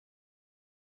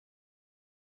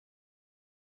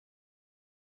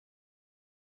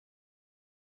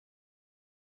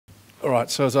All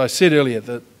right, so as I said earlier,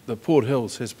 the Port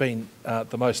Hills has been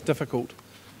the most difficult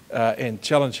and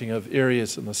challenging of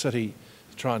areas in the city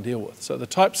to try and deal with. So the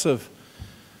types of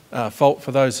fault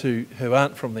for those who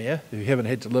aren't from there, who haven't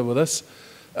had to live with this,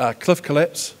 cliff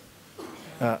collapse,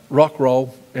 rock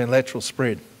roll and lateral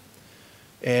spread.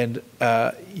 And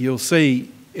you'll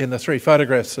see in the three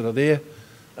photographs that are there,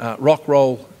 rock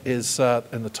roll is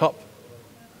in the top.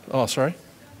 Oh, sorry.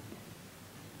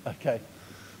 Okay.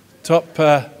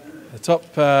 The top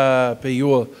be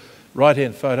your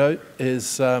right-hand photo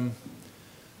is it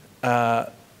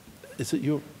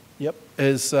your? Yep.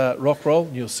 Is rock roll.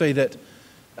 And you'll see that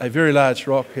a very large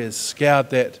rock has scoured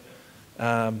that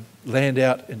land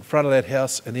out in front of that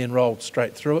house and then rolled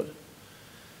straight through it.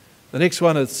 The next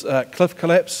one is cliff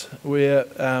collapse, where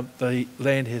the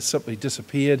land has simply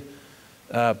disappeared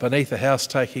beneath a house,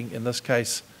 taking, in this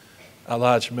case, a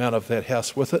large amount of that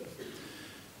house with it.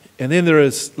 And then there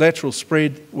is lateral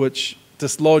spread, which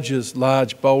dislodges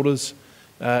large boulders.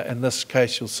 In this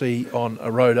case, you'll see on a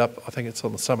road up, I think it's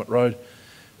on the Summit Road,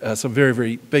 some very,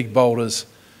 very big boulders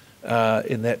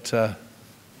on that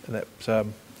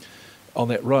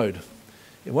road.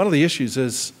 And one of the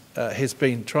issues has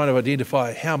been trying to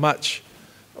identify how much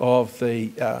of the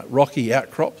rocky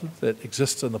outcrop that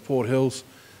exists in the Port Hills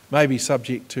may be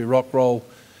subject to rock roll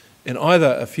in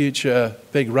either a future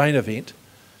big rain event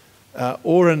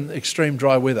or in extreme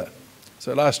dry weather.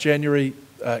 So last January,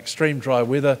 extreme dry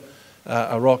weather,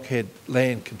 a rock had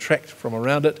land contract from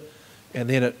around it, and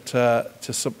then it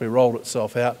just simply rolled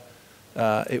itself out.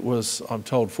 It was, I'm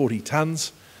told, 40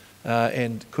 tonnes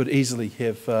and could easily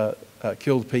have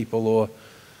killed people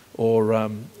or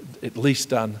at least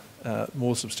done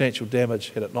more substantial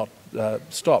damage had it not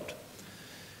stopped.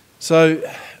 So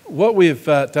what we've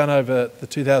done over the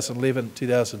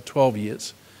 2011-2012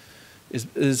 years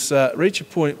is reach a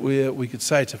point where we could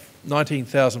say to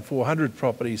 19,400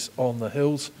 properties on the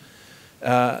hills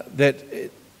that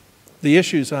the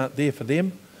issues aren't there for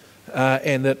them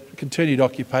and that continued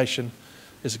occupation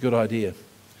is a good idea,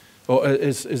 or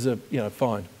is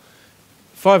fine.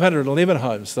 511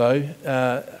 homes, though,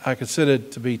 are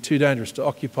considered to be too dangerous to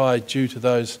occupy due to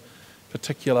those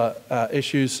particular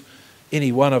issues,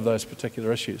 any one of those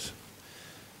particular issues.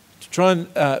 To try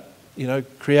and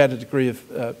create a degree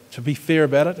of, to be fair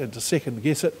about it and to second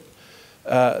guess it,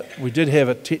 we did have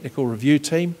a technical review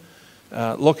team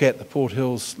look at the Port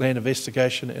Hills land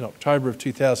investigation in October of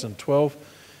 2012.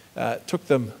 It took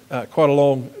them quite a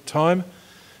long time.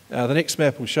 The next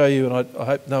map will show you, and I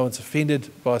hope no one's offended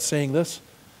by seeing this,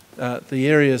 the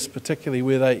areas particularly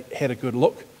where they had a good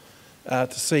look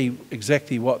to see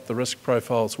exactly what the risk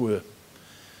profiles were.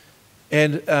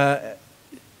 And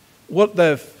what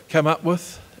they've come up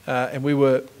with, and we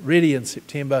were ready in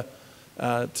September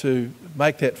to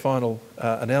make that final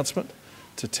announcement,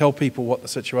 to tell people what the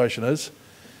situation is.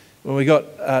 When we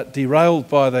got derailed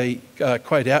by the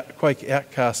Quake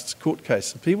Outcasts court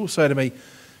case, and people say to me,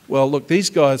 well, look, these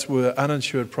guys were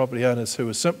uninsured property owners who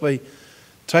were simply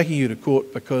taking you to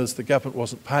court because the government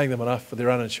wasn't paying them enough for their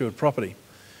uninsured property.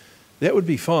 That would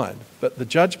be fine, but the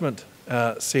judgment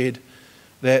said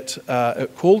that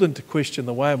it called into question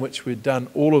the way in which we'd done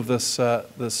all of this,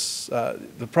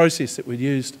 the process that we'd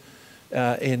used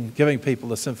in giving people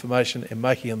this information and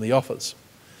making them the offers.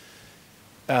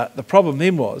 The problem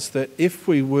then was that if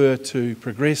we were to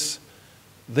progress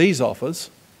these offers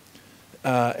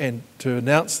and to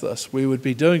announce this, we would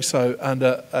be doing so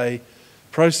under a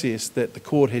process that the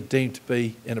court had deemed to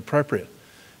be inappropriate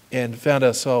and found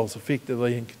ourselves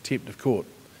effectively in contempt of court.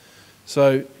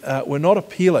 So we're not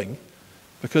appealing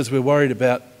because we're worried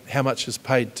about how much is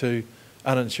paid to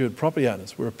uninsured property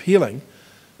owners. We're appealing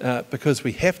because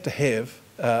we have to have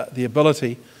the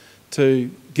ability to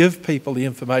give people the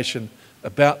information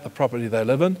about the property they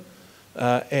live in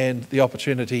and the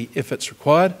opportunity, if it's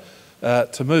required,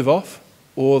 to move off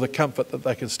or the comfort that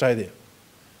they can stay there.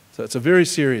 So it's a very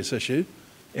serious issue,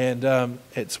 and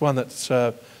it's one that's,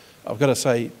 I've got to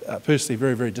say, personally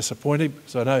very, very disappointing,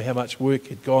 because I know how much work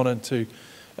had gone into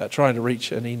trying to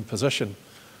reach an end position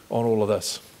on all of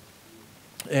this.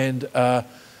 And I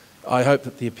hope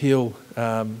that the appeal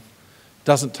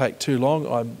doesn't take too long.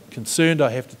 I'm concerned, I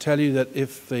have to tell you, that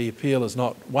if the appeal is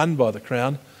not won by the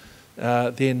Crown,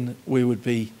 then we would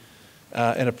be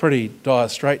in a pretty dire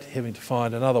strait, having to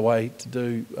find another way to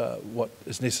do what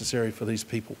is necessary for these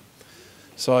people.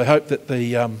 So I hope that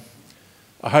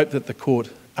the court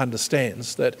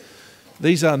understands that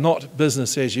these are not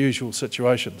business as usual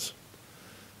situations.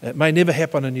 It may never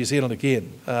happen in New Zealand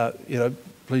again.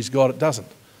 Please God it doesn't.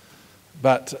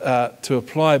 But to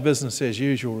apply business as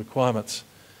usual requirements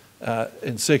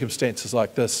in circumstances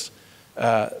like this,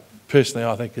 personally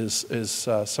I think is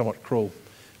somewhat cruel.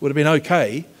 It would have been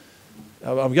okay,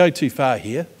 I'm going too far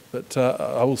here, but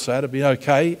I will say it would be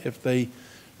okay if the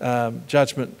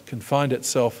judgment confined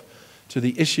itself to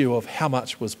the issue of how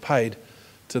much was paid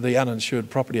to the uninsured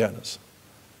property owners.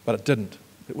 But it didn't.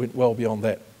 It went well beyond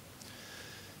that.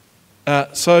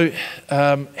 So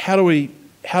how do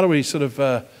we sort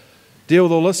of deal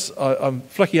with all this? I'm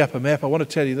flicking up a map. I want to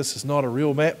tell you this is not a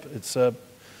real map. It's a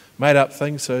made up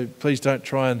thing, so please don't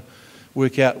try and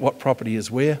work out what property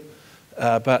is where.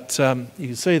 But you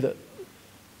can see that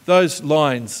those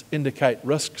lines indicate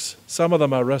risks. Some of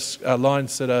them are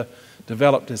lines that are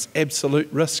developed as absolute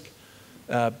risk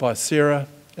by CERA,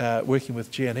 working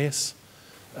with GNS.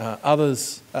 There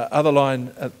is another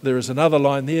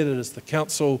line there that is the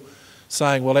council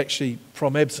saying, well, actually,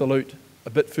 from absolute a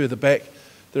bit further back,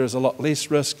 there is a lot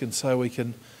less risk, and so we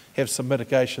can have some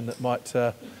mitigation that might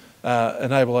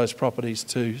enable those properties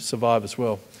to survive as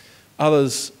well.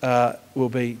 Others will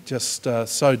be just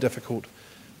so difficult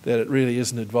that it really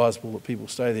isn't advisable that people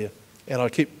stay there. And I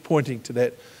keep pointing to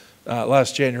that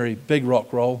last January big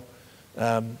rock roll.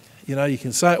 You know, you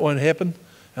can say it won't happen,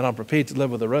 and I'm prepared to live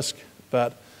with the risk,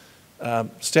 but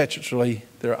statutorily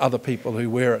there are other people who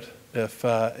wear it if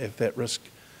that risk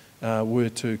were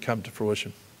to come to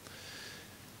fruition.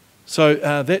 So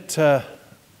that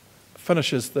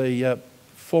finishes the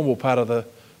formal part of the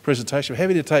presentation. I'm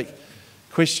happy to take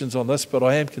questions on this, but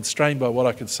I am constrained by what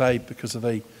I can say because of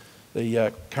the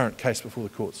current case before the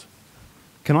courts.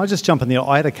 Can I just jump in there?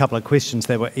 I had a couple of questions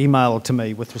that were emailed to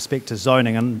me with respect to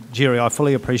zoning, and Gerry, I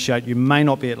fully appreciate you may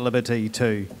not be at liberty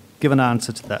to give an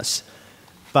answer to this,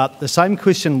 but the same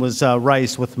question was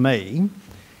raised with me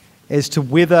as to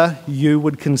whether you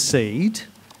would concede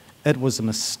it was a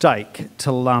mistake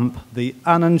to lump the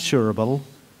uninsurable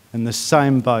in the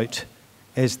same boat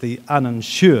as the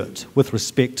uninsured with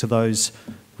respect to those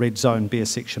red zone bare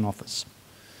section offers.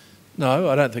 No,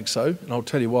 I don't think so, and I'll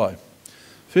tell you why.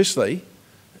 Firstly,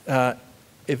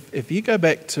 if you go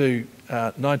back to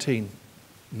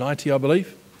 1990, I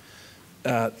believe,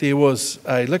 there was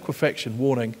a liquefaction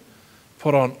warning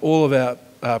put on all of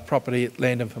our property at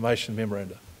land information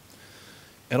memoranda.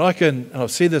 And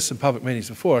I've said this in public meetings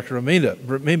before, I can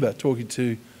remember talking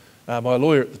to my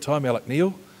lawyer at the time, Alec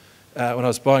Neal, when I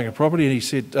was buying a property, and he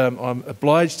said, I'm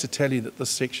obliged to tell you that this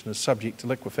section is subject to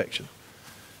liquefaction.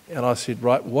 And I said,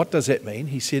 right, what does that mean?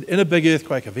 He said, in a big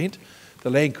earthquake event, the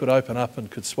land could open up and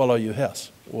could swallow your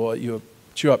house, or you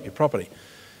chew up your property.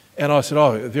 And I said,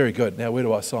 oh, very good, now where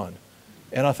do I sign?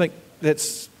 And I think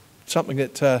that's something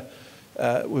that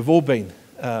we've all been,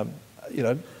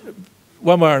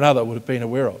 one way or another would have been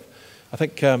aware of. I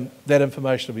think that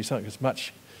information will be something that's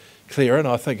much clearer, and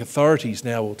I think authorities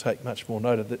now will take much more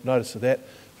notice of that,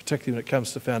 particularly when it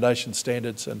comes to foundation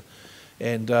standards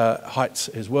and heights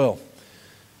as well.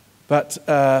 But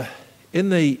in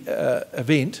the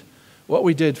event, what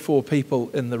we did for people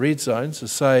in the red zones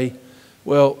is say,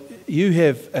 well, you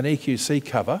have an EQC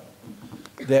cover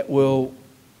that will,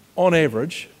 on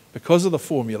average, because of the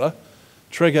formula,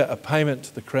 trigger a payment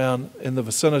to the Crown in the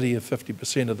vicinity of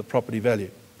 50% of the property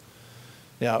value.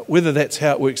 Now, whether that's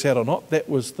how it works out or not, that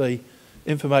was the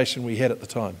information we had at the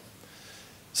time.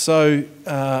 So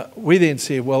we then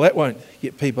said, well, that won't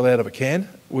get people out of a can.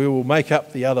 We will make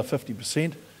up the other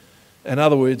 50%. In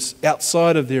other words,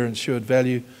 outside of their insured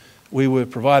value, we were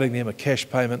providing them a cash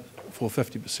payment for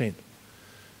 50%.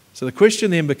 So the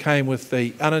question then became with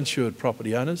the uninsured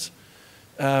property owners,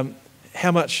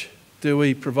 how much do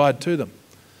we provide to them?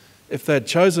 If they'd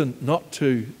chosen not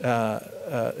to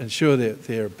insure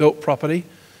their built property,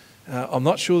 I'm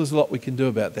not sure there's a lot we can do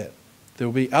about that. There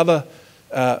will be other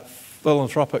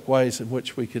philanthropic ways in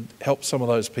which we could help some of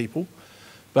those people.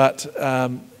 But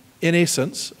in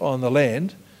essence, on the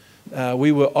land,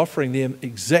 we were offering them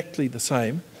exactly the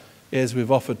same as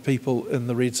we've offered people in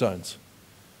the red zones.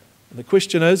 And the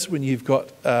question is, when you've got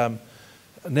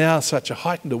now such a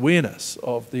heightened awareness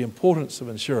of the importance of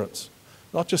insurance,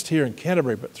 not just here in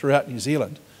Canterbury but throughout New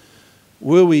Zealand,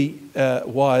 were we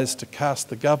wise to cast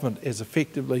the government as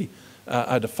effectively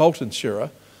a default insurer,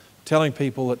 telling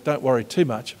people that don't worry too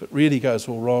much, if it really goes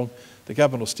all wrong, the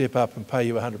government will step up and pay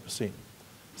you 100%.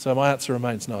 So my answer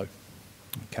remains no.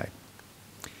 Okay.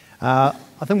 I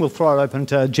think we'll throw it open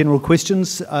to general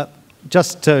questions.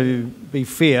 Just to be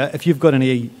fair, if you've got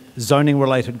any zoning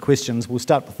related questions, we'll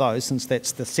start with those since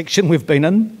that's the section we've been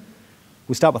in.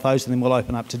 We'll start with those and then we'll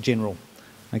open up to general.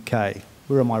 Okay,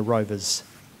 where are my rovers?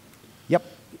 Yep.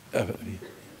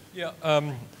 Yeah,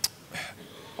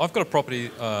 I've got a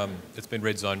property that's been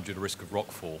red zoned due to risk of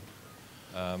rockfall.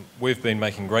 We've been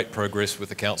making great progress with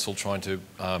the council trying to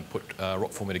put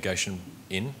rockfall mitigation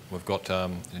in. We've got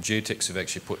geotechs have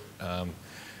actually put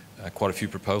quite a few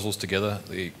proposals together.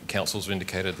 The councils have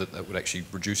indicated that that would actually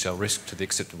reduce our risk to the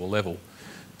acceptable level,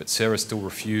 but CERA still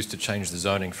refused to change the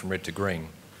zoning from red to green.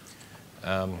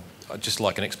 I'd just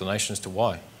like an explanation as to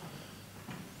why.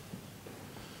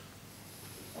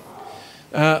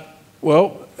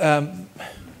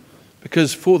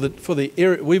 Because for the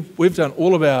area, we've done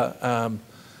all of our.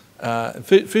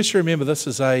 First, you remember this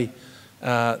is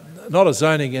not a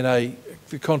zoning in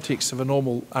the context of a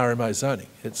normal RMO zoning.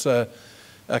 It's a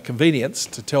convenience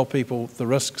to tell people the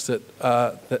risks that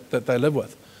they live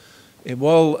with. And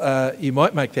while you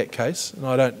might make that case, and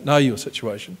I don't know your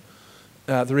situation,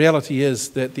 the reality is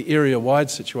that the area-wide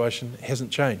situation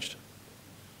hasn't changed.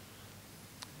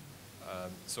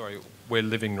 Sorry, we're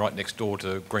living right next door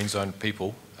to green zone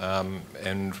people,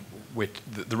 and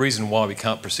the reason why we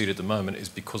can't proceed at the moment is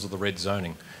because of the red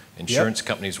zoning. Insurance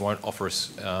companies won't offer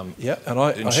us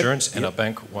insurance, and our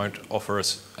bank won't offer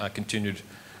us continued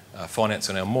finance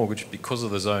on our mortgage because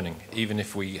of the zoning. Even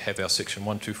if we have our section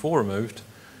 124 removed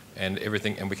and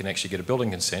everything, and we can actually get a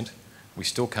building consent, we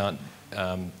still can't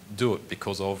do it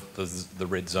because of the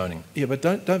red zoning. Yeah, but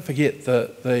don't forget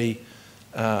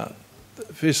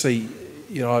firstly,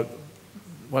 you know,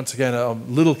 once again, I'm a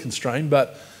little constrained,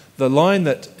 but the line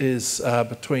that is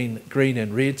between green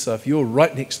and red, so if you're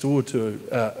right next door to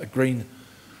a green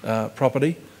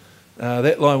property,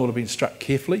 that line will have been struck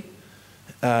carefully,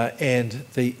 and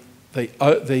the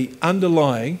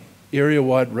underlying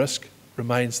area-wide risk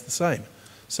remains the same.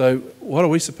 So what are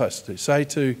we supposed to do? Say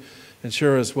to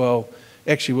insurers, well,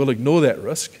 actually we'll ignore that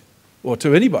risk, or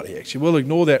to anybody actually, we'll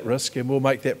ignore that risk and we'll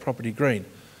make that property green.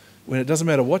 When it doesn't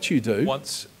matter what you do,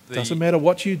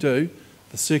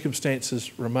 the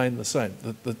circumstances remain the same.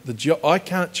 I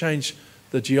can't change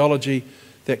the geology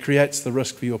that creates the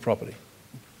risk for your property.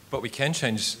 But we can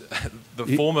change the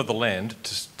form of the land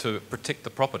to protect the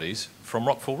properties from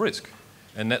rockfall risk.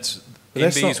 And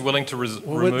MB is willing to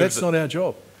remove that's not our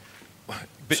job. But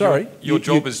sorry. Your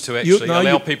job is to actually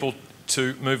allow people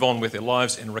to move on with their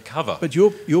lives and recover. But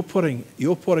you're putting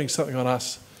something on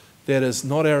us that is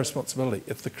not our responsibility.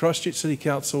 If the Christchurch City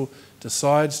Council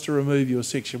decides to remove your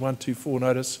Section 124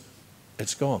 notice,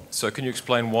 it's gone. So can you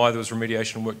explain why there was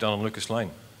remediation work done on Lucas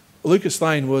Lane? Lucas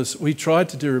Lane we tried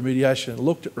to do remediation,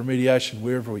 looked at remediation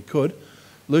wherever we could.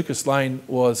 Lucas Lane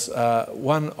was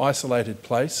one isolated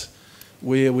place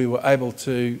where we were able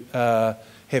to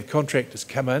have contractors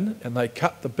come in and they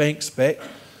cut the banks back,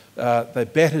 they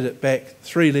battered it back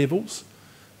 3 levels.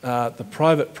 The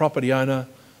private property owner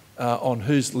on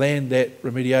whose land that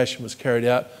remediation was carried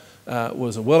out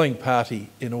was a willing party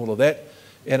in all of that,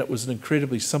 and it was an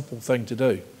incredibly simple thing to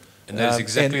do. And that is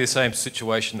exactly the same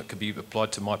situation that could be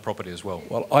applied to my property as well.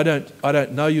 Well, I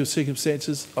don't know your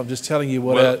circumstances. I'm just telling you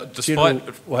what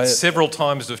despite several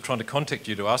times of trying to contact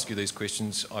you to ask you these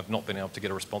questions, I've not been able to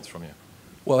get a response from you.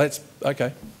 Well, that's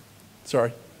okay.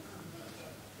 Sorry.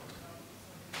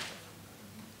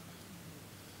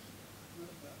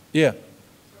 Yeah.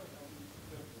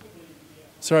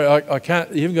 Sorry, I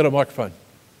can't. You haven't got a microphone.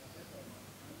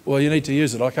 Well, you need to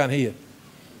use it. I can't hear you.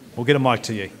 We'll get a mic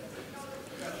to you.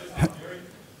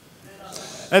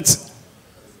 That's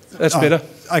better.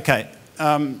 Okay.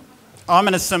 I'm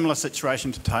in a similar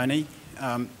situation to Tony.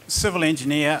 Civil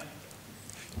engineer,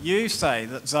 you say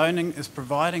that zoning is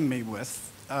providing me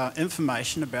with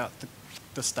information about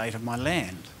the state of my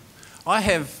land. I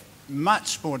have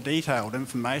much more detailed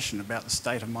information about the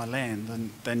state of my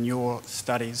land than your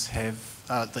studies have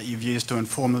that you've used to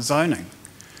inform the zoning.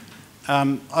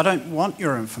 I don't want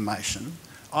your information.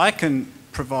 I can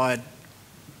provide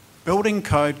building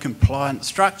code compliant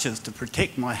structures to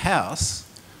protect my house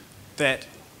that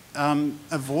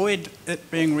avoid it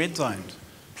being red zoned.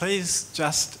 Please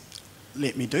just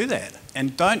let me do that,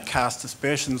 and don't cast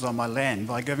aspersions on my land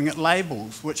by giving it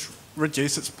labels which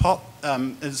reduce its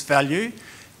value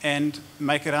and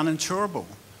make it uninsurable.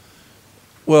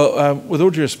 Well, with all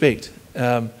due respect,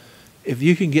 if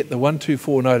you can get the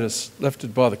 124 notice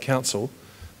lifted by the council,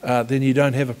 then you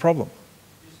don't have a problem.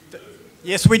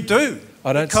 Yes, we do.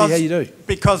 I don't see how you do.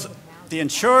 Because the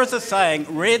insurers are saying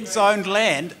red zoned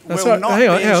land will not be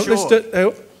insured. Let's do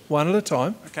it one at a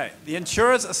time. Okay, the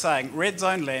insurers are saying red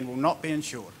zoned land will not be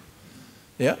insured.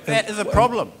 Yeah. That is a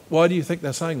problem. Why do you think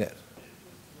they're saying that?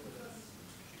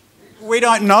 We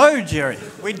don't know, Gerry.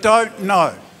 We don't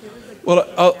know.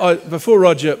 Well, before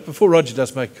Roger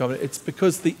does make a comment, it's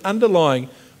because the underlying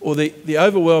or the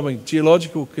overwhelming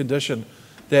geological condition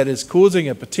that is causing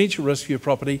a potential risk for your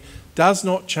property does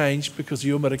not change because of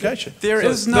your mitigation. There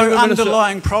is no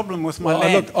underlying problem with my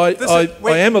land. Look,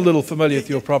 I am a little familiar with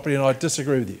your property and I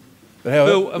disagree with you. But how,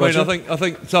 Bill, I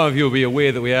think some of you will be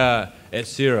aware that we are at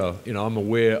CERA. I'm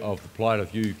aware of the plight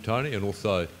of you, Tony, and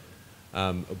also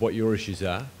what your issues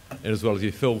are, and as well as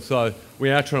you, Phil. So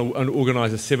we are trying to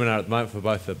organise a seminar at the moment for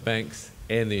both the banks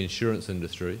and the insurance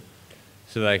industry,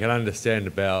 so they can understand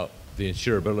about the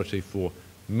insurability for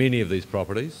many of these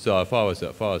properties. So if I was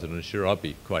an insurer, I'd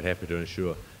be quite happy to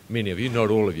insure many of you, not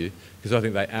all of you, because I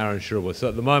think they are insurable. So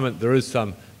at the moment there is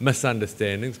some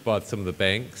misunderstandings by some of the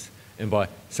banks and by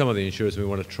some of the insurers. We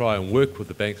want to try and work with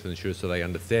the banks and insurers so they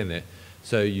understand that.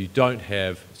 So you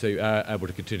are able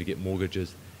to continue to get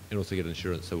mortgages and also get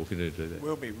insurance. So we'll continue to do that.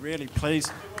 We'll be really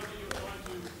pleased.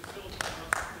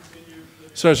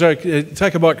 Sorry,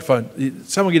 take a microphone.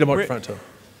 Someone get a microphone to him.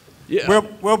 Yeah.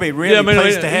 We'll be really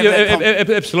pleased to have that.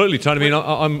 Absolutely, Tony.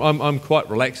 I'm quite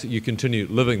relaxed that you continue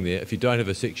living there if you don't have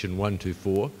a section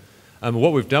 124.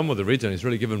 What we've done with the red zone is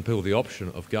really given people the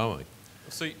option of going.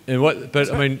 See, I go back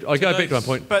to my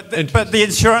point. But the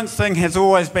insurance thing has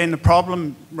always been the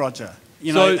problem, Roger.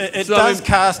 It does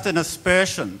cast an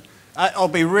aspersion. I'll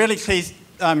be really keen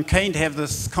to have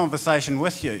this conversation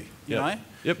with you. You know?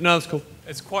 Yep. No, that's cool.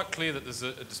 it's quite clear that there's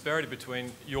a disparity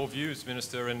between your views,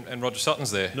 Minister, and Roger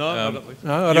Sutton's there. No, I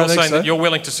don't you're think saying so. that you're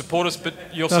willing to support us, but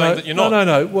you're saying that you're not.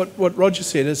 No. What Roger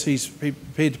said is he's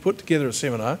prepared to put together a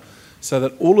seminar so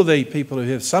that all of the people who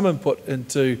have some input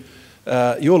into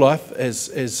your life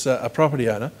as a property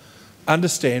owner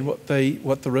understand what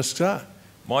the risks are.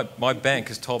 My bank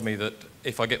has told me that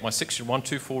if I get my Section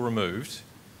 124 removed,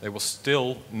 they will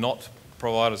still not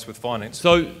provide us with finance.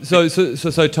 So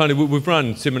Tony, we've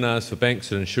run seminars for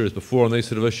banks and insurers before on these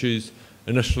sort of issues.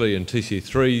 Initially in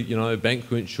TC3, banks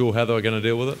weren't sure how they were going to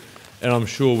deal with it, and I'm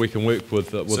sure we can work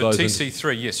with those. So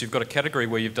TC3, yes, you've got a category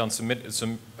where you've done some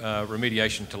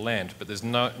remediation to land, but there's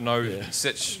no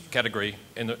such category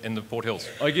in the Port Hills.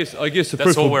 I guess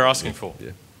that's all we're asking for.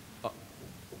 Yeah.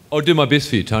 I'll do my best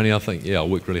for you, Tony. I think I'll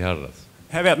work really hard at this.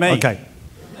 How about me? Okay.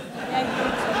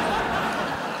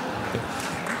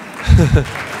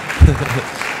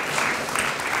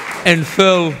 And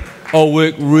Phil, I'll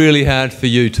work really hard for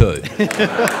you too.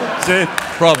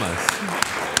 Promise.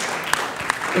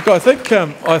 Look, I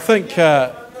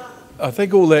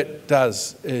think all that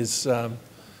does is, I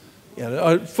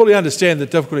fully understand the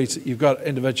difficulties that you've got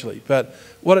individually, but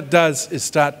what it does is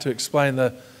start to explain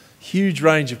the huge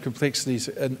range of complexities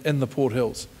in the Port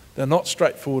Hills. They're not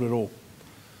straightforward at all.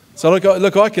 So I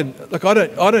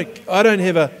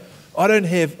don't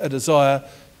have a desire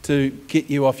to get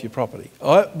you off your property.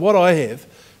 What I have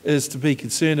is to be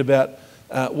concerned about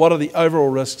what are the overall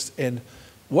risks and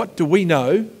what do we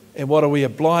know and what are we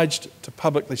obliged to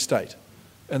publicly state.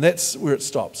 And that's where it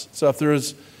stops. So if there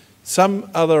is some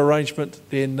other arrangement,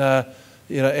 then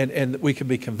and we can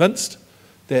be convinced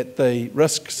that the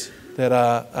risks that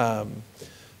are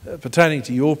pertaining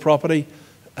to your property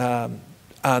are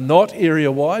not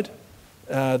area-wide,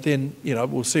 then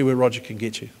we'll see where Roger can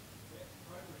get you.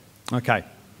 Okay,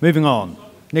 moving on.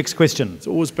 Next question. It's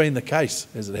always been the case,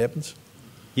 as it happens.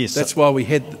 Yes. That's why we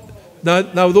had... No,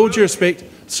 with all due respect,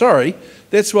 sorry,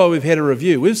 that's why we've had a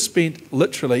review. We've spent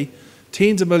literally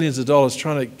tens of millions of dollars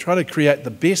trying to create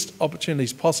the best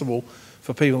opportunities possible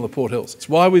for people in the Port Hills. It's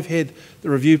why we've had the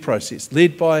review process,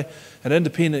 led by an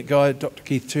independent guy, Dr.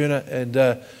 Keith Turner,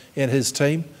 and his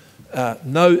team.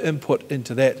 No input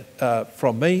into that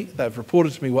from me. They've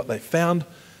reported to me what they found.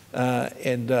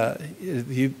 If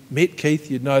you met Keith,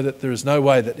 you'd know that there is no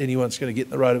way that anyone's going to get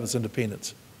in the road of his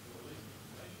independence.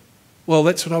 Well,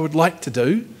 that's what I would like to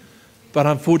do, but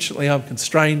unfortunately I'm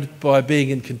constrained by being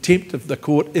in contempt of the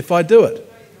court if I do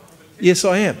it. Yes,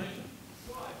 I am.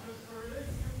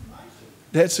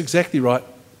 That's exactly right.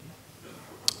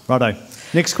 Righto.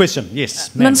 Next question.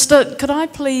 Yes, ma'am. Minister, could I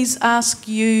please ask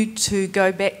you to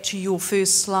go back to your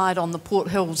first slide on the Port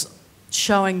Hills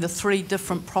showing the 3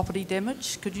 different property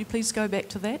damage? Could you please go back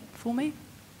to that for me?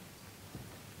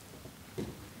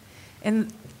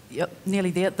 And yep,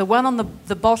 nearly there. The one on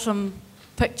the bottom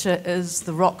picture is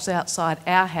the rocks outside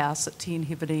our house at 10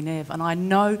 Heberdean Ave. And I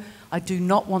know I do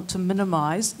not want to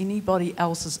minimise anybody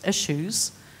else's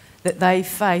issues that they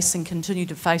face and continue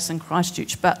to face in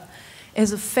Christchurch. But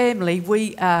as a family,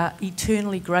 we are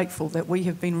eternally grateful that we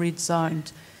have been red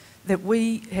zoned, that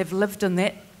we have lived on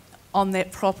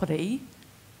that property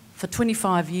for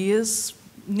 25 years,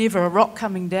 never a rock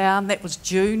coming down. That was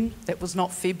June, that was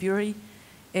not February,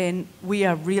 and we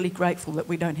are really grateful that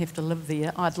we don't have to live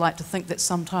there. I'd like to think that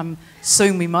sometime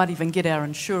soon we might even get our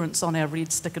insurance on our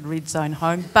red-stickered red zone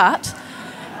home, but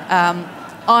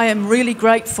I am really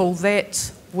grateful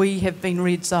that we have been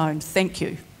red zoned. Thank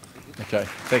you. Okay,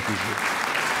 thank you.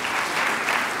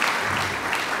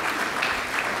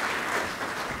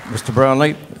 Mr.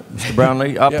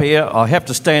 Brownlee, up Yep. here. I have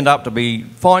to stand up to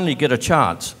finally get a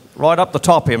chance. Right up the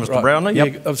top here, Mr. Right. Brownlee.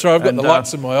 Yeah, I'm sorry, I've got And, the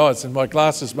lights in my eyes and my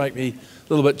glasses make me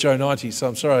a little bit Joe 90, so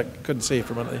I'm sorry I couldn't see you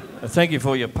for a minute there. Thank you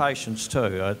for your patience too.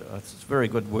 It's a very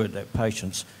good word, that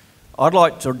patience. I'd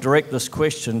like to direct this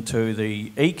question to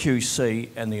the EQC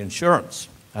and the insurance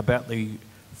about the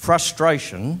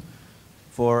frustration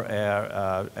for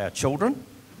our children,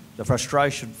 the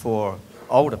frustration for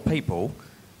older people.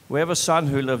 We have a son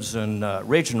who lives in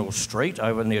Reginald Street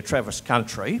over near Travis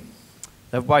Country.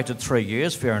 They've waited 3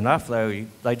 years, fair enough, they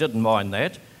didn't mind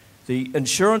that. The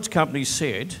insurance company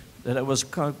said that it was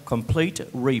a complete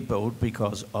rebuild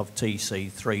because of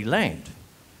TC3 land.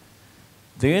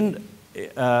 Then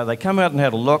they come out and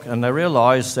had a look and they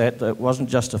realised that it wasn't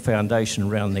just a foundation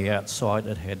around the outside,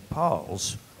 it had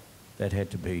piles that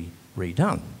had to be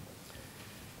redone.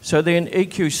 So then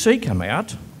EQC come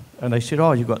out and they said,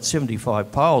 oh, you've got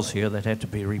 75 piles here that had to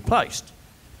be replaced.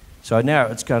 So now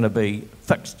it's going to be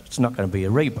fixed, it's not going to be a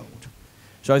rebuild.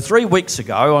 So 3 weeks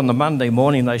ago on the Monday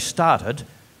morning they started,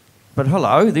 but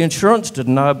hello, the insurance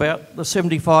didn't know about the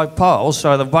 75 piles,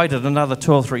 so they've waited another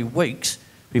 2 or 3 weeks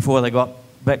before they got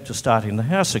back to starting the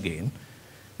house again.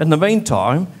 In the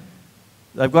meantime,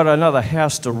 they've got another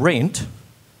house to rent.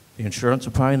 The insurance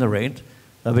are paying the rent.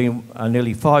 They've been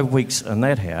nearly 5 weeks in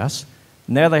that house.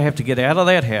 Now they have to get out of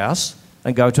that house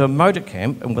and go to a motor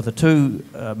camp, and with a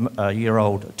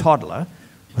 2-year-old toddler,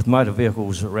 with motor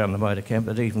vehicles around the motor camp,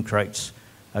 it even creates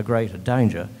a greater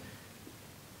danger.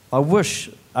 I wish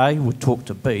A would talk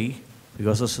to B,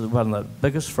 because this is one of the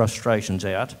biggest frustrations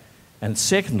out, and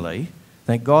secondly,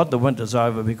 thank God the winter's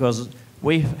over, because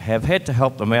we have had to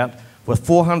help them out with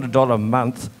 $400 a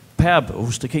month power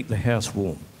bills to keep the house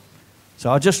warm.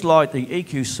 So I'd just like the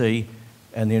EQC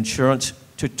and the insurance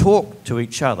to talk to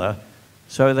each other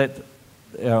so that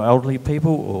our elderly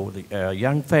people or our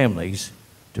young families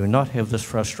do not have this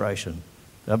frustration.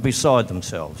 They're beside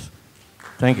themselves.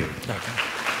 Thank you.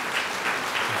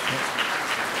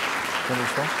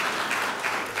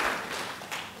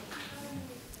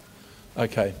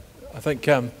 Okay, I think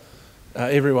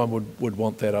everyone would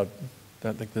want that. I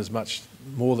don't think there's much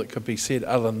more that could be said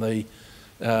other than the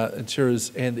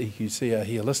insurers and EQC are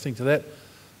here listening to that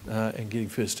and getting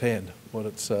first-hand what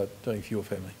it's doing for your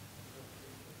family.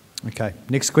 Okay,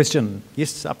 next question.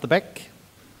 Yes, up the back.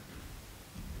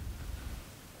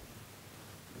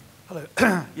 Hello.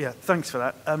 Yeah, thanks for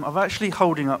that. I'm actually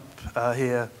holding up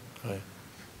here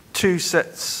two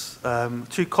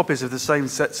copies of the same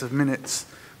sets of minutes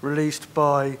released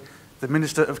by the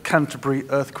Minister of Canterbury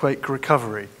Earthquake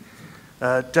Recovery,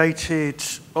 dated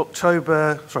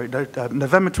November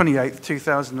 28th,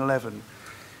 2011.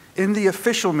 In the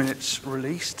official minutes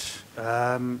released,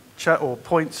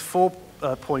 points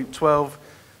 4.12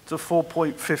 to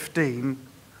 4.15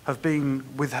 have been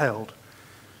withheld.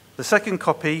 The second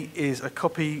copy is a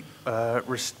copy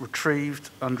retrieved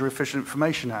under Official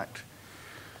Information Act.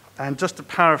 And just to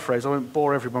paraphrase, I won't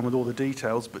bore everyone with all the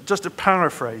details, but just to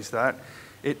paraphrase that,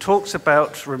 it talks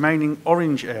about remaining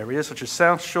orange areas such as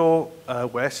South Shore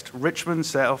West, Richmond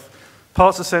South,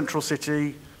 parts of Central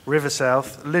City, River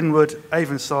South, Linwood,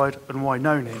 Avonside and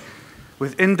Wainoni,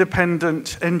 with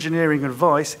independent engineering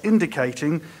advice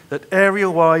indicating that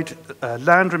area-wide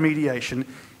land remediation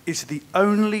is the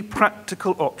only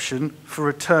practical option for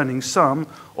returning some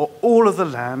or all of the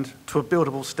land to a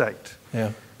buildable state.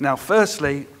 Yeah. Now,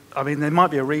 firstly, I mean, there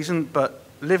might be a reason, but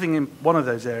living in one of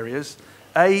those areas,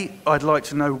 A, I'd like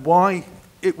to know why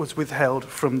it was withheld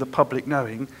from the public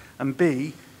knowing, and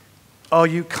B, are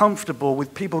you comfortable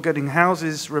with people getting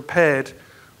houses repaired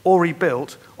or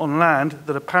rebuilt on land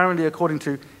that apparently, according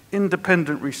to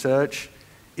independent research,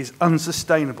 is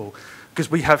unsustainable? Because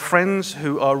we have friends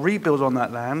who are rebuilt on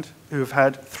that land, who have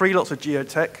had 3 lots of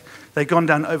geotech. They've gone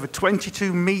down over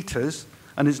 22 metres,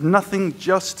 and it's nothing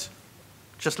just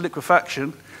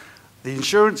liquefaction. The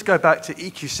insurance go back to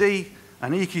EQC,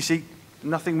 and EQC,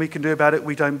 nothing we can do about it,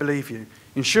 we don't believe you.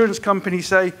 Insurance companies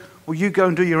say, well, you go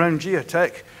and do your own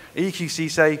geotech. EQC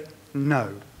say,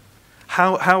 no.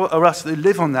 How are us that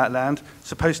live on that land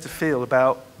supposed to feel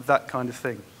about that kind of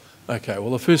thing? Okay,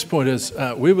 well, the first point is,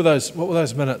 what were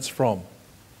those minutes from?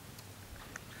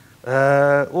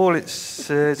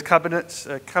 It's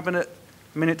cabinet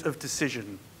minute of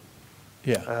decision.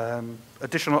 Yeah.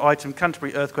 Additional item,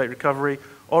 Canterbury Earthquake Recovery,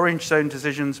 orange zone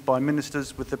decisions by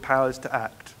ministers with the powers to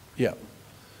act. Yeah.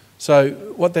 So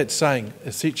what that's saying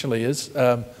essentially is,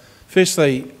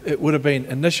 firstly, it would have been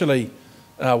initially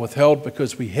withheld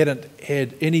because we hadn't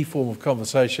had any form of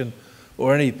conversation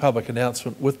or any public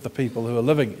announcement with the people who are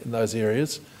living in those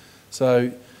areas.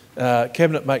 So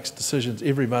Cabinet makes decisions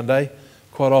every Monday.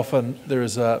 Quite often there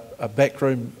is a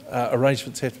backroom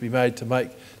arrangements have to be made to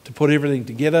put everything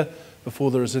together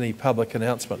before there is any public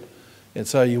announcement. And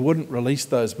so you wouldn't release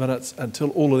those minutes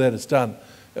until all of that is done.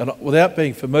 And without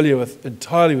being familiar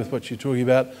entirely with what you're talking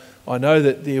about, I know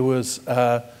that there was,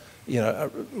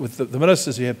 with the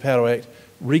ministers who have power to act,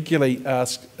 regularly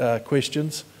ask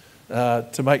questions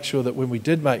to make sure that when we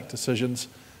did make decisions,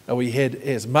 we had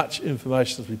as much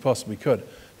information as we possibly could.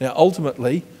 Now,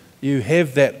 ultimately, you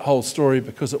have that whole story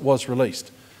because it was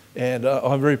released. And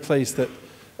I'm very pleased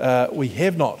that we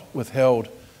have not withheld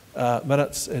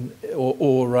minutes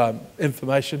or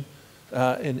information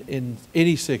in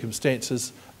any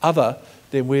circumstances other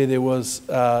than where there was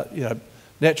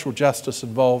natural justice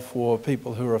involved for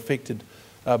people who are affected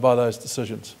by those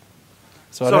decisions.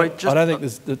 So I don't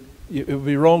think it would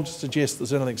be wrong to suggest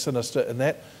there's anything sinister in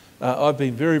that. I've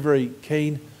been very, very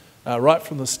keen right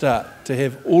from the start to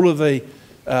have all of the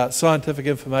scientific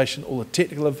information, all the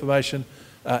technical information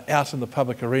out in the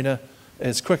public arena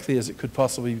as quickly as it could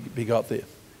possibly be got there.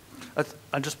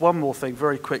 And just one more thing,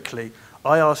 very quickly.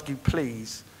 I ask you,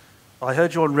 please, I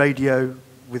heard you on radio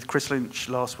with Chris Lynch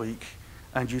last week,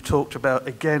 and you talked about,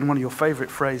 again, one of your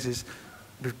favourite phrases,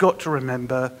 we've got to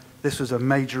remember this was a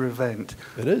major event.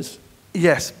 It is.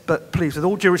 Yes, but please, with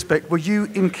all due respect, were you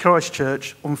in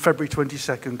Christchurch on February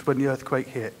 22nd when the earthquake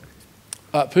hit?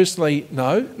 Personally,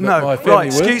 no. No, my family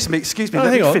right, were. excuse me, no,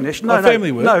 let me finish. My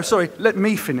family were. No, sorry, let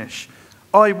me finish.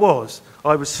 I was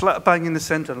slap bang in the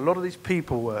centre, and a lot of these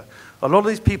people were. A lot of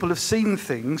these people have seen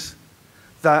things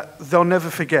that they'll never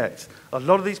forget. A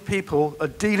lot of these people are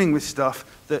dealing with stuff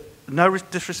that, no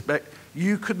disrespect,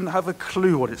 you couldn't have a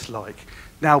clue what it's like.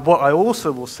 Now, what I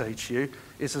also will say to you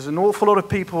is there's an awful lot of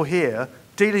people here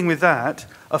dealing with that,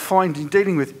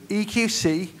 dealing with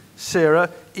EQC,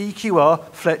 CERA, EQR,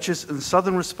 Fletcher's and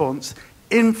Southern Response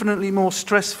infinitely more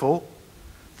stressful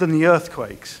than the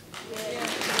earthquakes.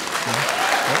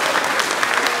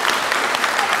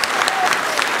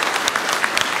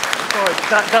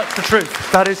 That's the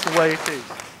truth. That is the way it is.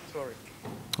 Sorry.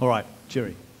 All right,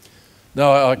 Gerry.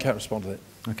 No, I can't respond to that.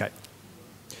 Okay.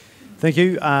 Thank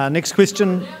you. Next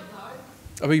question.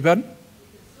 I beg your pardon?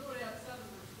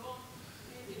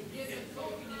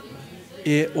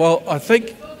 Yeah, well, I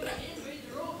think...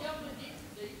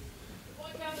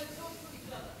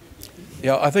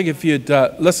 Yeah, I think if you'd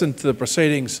listened to the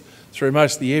proceedings through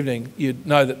most of the evening, you'd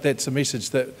know that that's a message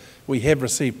that we have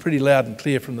received pretty loud and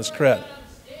clear from this crowd.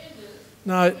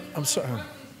 No, I'm sorry.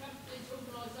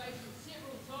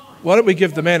 Why don't we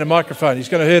give the man a microphone? He's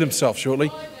going to hurt himself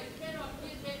shortly.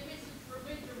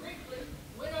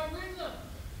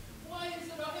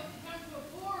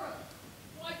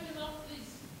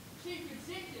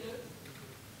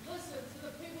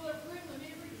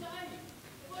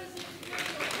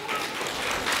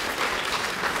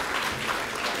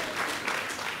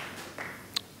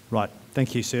 Right,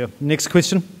 thank you, sir. Next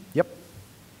question. Yep.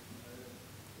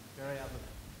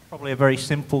 Probably a very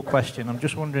simple question. I'm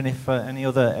just wondering if any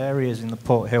other areas in the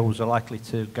Port Hills are likely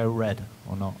to go red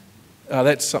or not.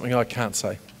 That's something I can't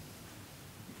say.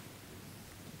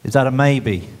 Is that a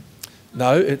maybe?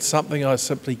 No, it's something I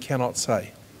simply cannot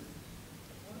say.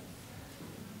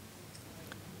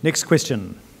 Next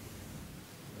question.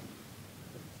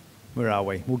 Where are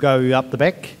we? We'll go up the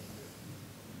back.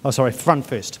 Oh, sorry, front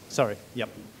first. Sorry, yep.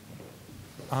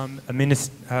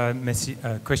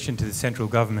 A question to the central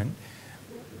government.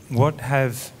 What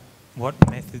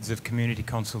methods of community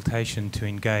consultation to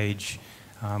engage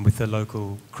with the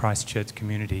local Christchurch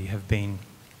community have been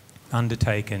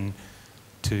undertaken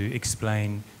to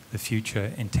explain the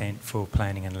future intent for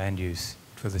planning and land use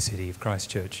for the city of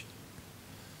Christchurch?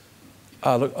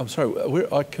 Look, I'm sorry,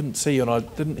 I couldn't see you and I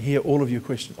didn't hear all of your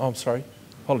questions. Oh, I'm sorry.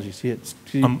 Apologies. Yeah,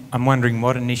 I'm wondering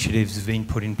what initiatives have been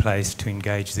put in place to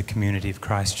engage the community of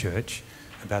Christchurch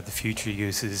about the future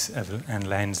uses and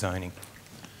land zoning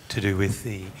to do with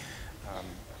the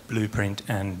blueprint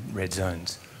and red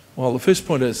zones. Well, the first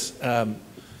point is there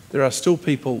are still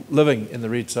people living in the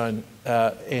red zone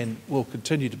and will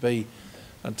continue to be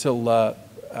until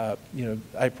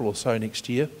April or so next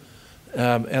year.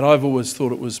 And I've always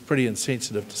thought it was pretty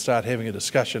insensitive to start having a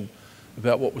discussion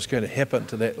about what was going to happen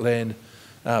to that land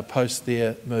post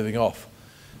their moving off.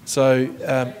 So,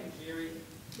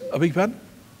 I beg your pardon?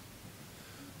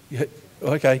 Yeah,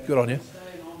 okay, good on you.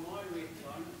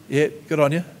 Yeah, good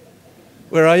on you.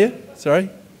 Where are you? Sorry,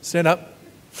 stand up.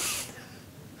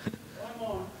 I'm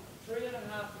on 3.5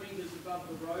 metres above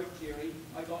the road, Gerry.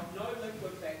 I got no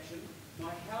liquefaction, My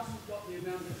house has got the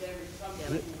amount of damage some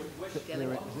people would wish to.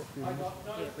 I got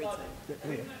no flooding.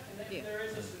 And if there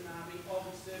is a tsunami, I'll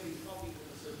be serving coffee to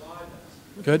the survivors.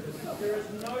 Good. There is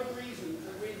no reason to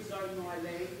red zone my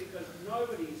land because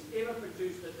nobody's ever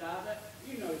produced the data.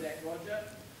 You know that, Roger.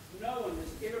 No one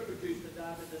has ever produced the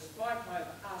data despite I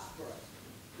have asked for it.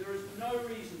 There is no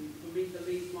reason for me to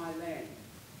leave my land.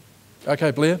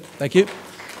 Okay, Blair, thank you.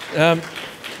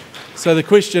 So the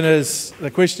question is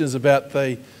about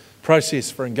the process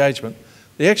for engagement.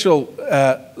 The actual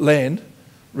land,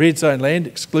 red zone land,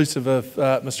 exclusive of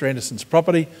Mr Anderson's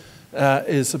property,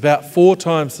 is about 4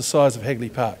 times the size of Hagley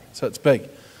Park, so it's big.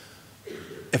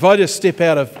 If I just step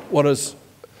out of what is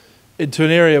into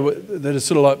an area that is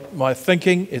sort of like my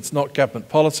thinking, it's not government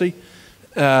policy.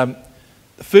 The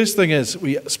first thing is,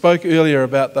 we spoke earlier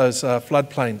about those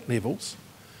floodplain levels,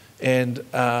 and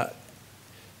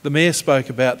the Mayor spoke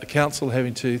about the Council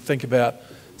having to think about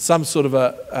some sort of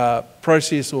a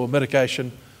process or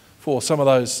mitigation for some of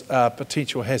those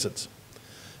potential hazards.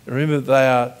 Remember, they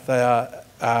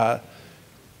are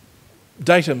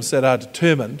datums that are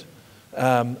determined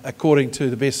according to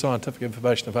the best scientific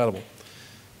information available.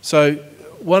 So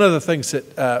one of the things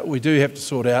that we do have to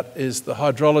sort out is the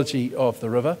hydrology of the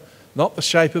river, not the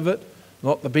shape of it,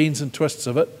 not the bends and twists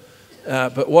of it,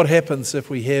 but what happens if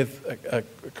we have a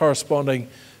corresponding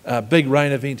big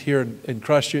rain event here in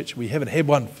Christchurch. We haven't had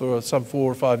one for some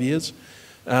 4 or 5 years,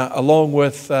 along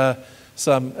with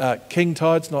some king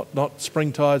tides, not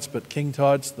spring tides, but king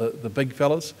tides, the big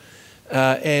fellas.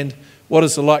 And what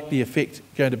is the likely effect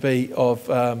going to be of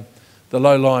the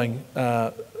low-lying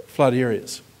flood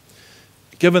areas?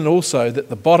 Given also that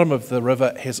the bottom of the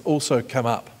river has also come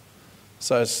up.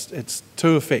 So it's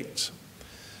 2 effects.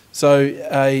 So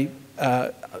a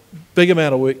big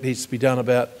amount of work needs to be done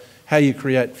about how you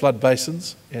create flood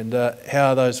basins and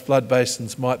how those flood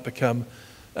basins might become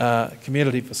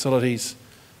community facilities,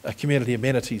 community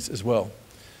amenities as well.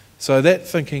 So that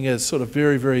thinking is sort of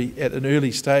very, very at an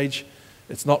early stage.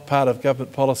 It's not part of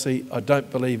government policy. I don't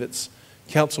believe it's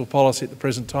council policy at the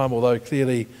present time, although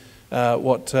clearly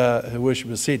what Her Worship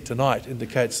has said tonight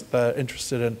indicates that they're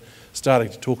interested in starting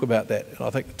to talk about that, and I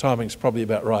think the timing's probably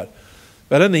about right.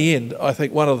 But in the end, I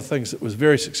think one of the things that was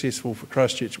very successful for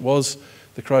Christchurch was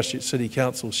the Christchurch City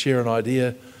Council Share an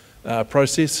Idea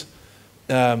process.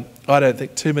 I don't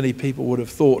think too many people would have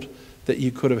thought that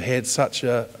you could have had such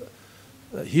a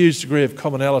huge degree of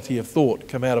commonality of thought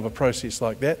come out of a process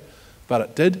like that, but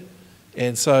it did.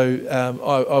 And so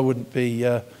I wouldn't be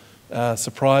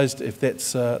surprised if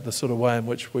that's the sort of way in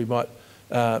which we might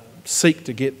seek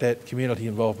to get that community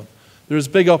involvement. There is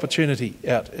big opportunity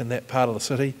out in that part of the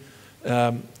city.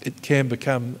 It can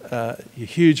become a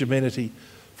huge amenity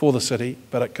for the city,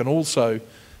 but it can also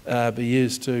be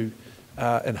used to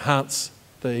enhance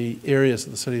the areas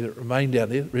of the city that remain down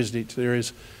there, residential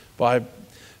areas, by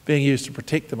being used to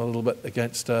protect them a little bit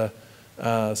against some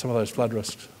of those flood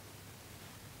risks.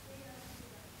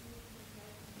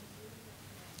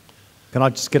 Can I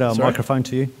just get a microphone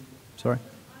to you? Sorry.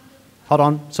 Hold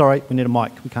on. Sorry, we need a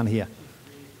mic. We can't hear.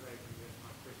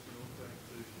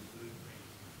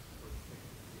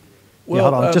 Well,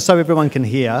 hold on. Just so everyone can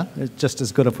hear, it's just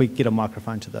as good if we get a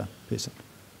microphone to the person.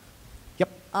 Yep.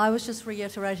 I was just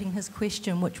reiterating his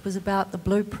question, which was about the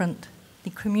blueprint, the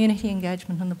community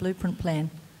engagement and the blueprint plan.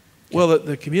 Well,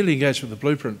 the community engagement, the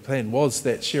blueprint plan was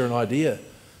that Share an Idea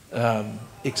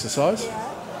exercise.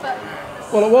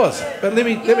 Well, it was, but let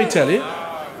me tell you.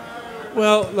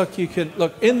 Well, look,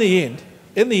 in the end,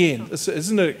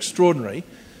 isn't it extraordinary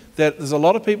that there's a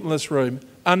lot of people in this room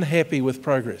unhappy with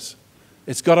progress?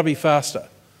 It's got to be faster.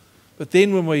 But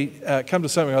then when we come to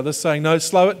something like this saying, no,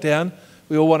 slow it down,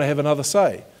 we all want to have another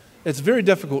say. It's a very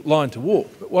difficult line to walk.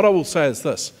 But what I will say is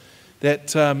this, that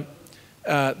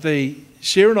the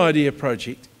Share an Idea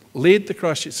project led the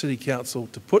Christchurch City Council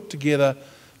to put together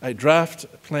a draft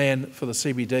plan for the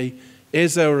CBD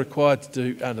as they were required to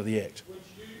do under the Act. Which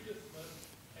you dismissed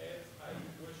as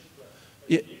a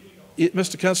wish list. Yeah,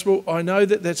 Mr Constable, I know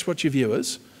that that's what your view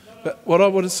is, but what I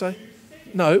want to say...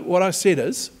 No, what I said,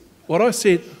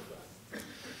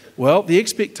 well, the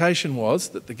expectation was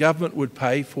that the government would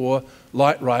pay for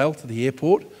light rail to the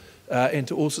airport and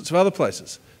to all sorts of other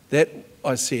places. That,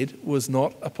 I said, was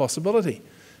not a possibility.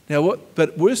 Now,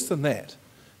 but worse than that,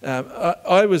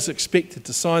 I was expected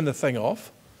to sign the thing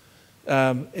off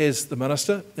as the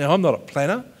Minister. Now, I'm not a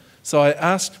planner, so I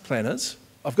asked planners.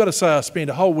 I've got to say I spent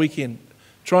a whole weekend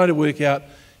trying to work out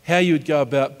how you would go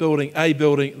about building a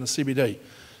building in the CBD.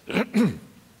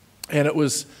 And it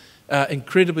was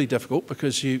incredibly difficult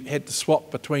because you had to swap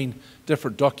between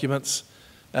different documents,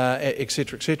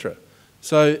 etc., etc.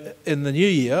 So in the new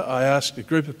year, I asked a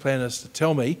group of planners to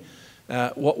tell me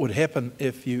what would happen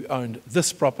if you owned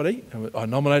this property. And I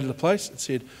nominated a place and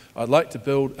said, I'd like to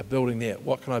build a building there.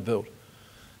 What can I build?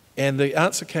 And the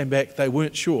answer came back, they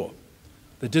weren't sure.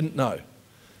 They didn't know.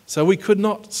 So we could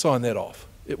not sign that off.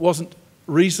 It wasn't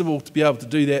reasonable to be able to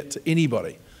do that to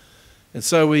anybody. And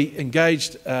so we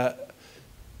engaged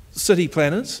city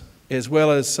planners, as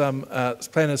well as some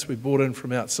planners we brought in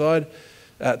from outside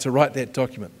to write that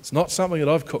document. It's not something that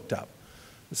I've cooked up.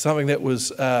 It's something that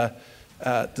was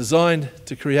designed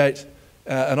to create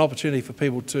an opportunity for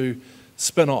people to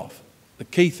spin off. The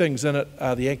key things in it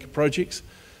are the anchor projects,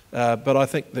 but I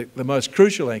think the most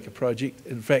crucial anchor project,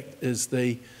 in fact, is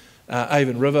the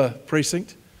Avon River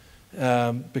precinct,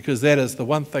 because that is the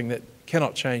one thing that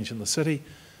cannot change in the city,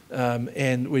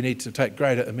 and we need to take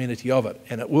greater amenity of it.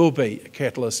 And it will be a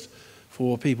catalyst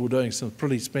for people doing some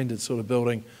pretty splendid sort of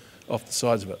building off the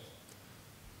sides of it.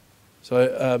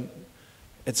 So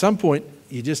at some point,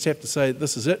 you just have to say,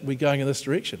 this is it, we're going in this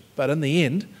direction. But in the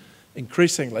end,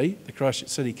 increasingly, the Christchurch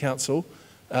City Council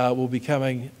will be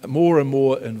becoming more and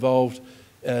more involved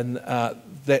in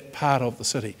that part of the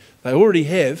city. They already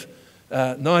have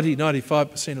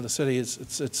 95% of the city,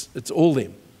 it's all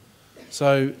them.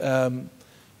 So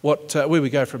where we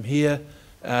go from here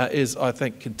is, I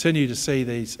think, continue to see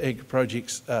these anchor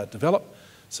projects develop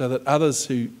so that others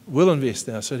who will invest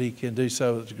in our city can do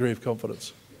so with a degree of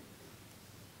confidence.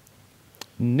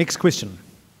 Next question.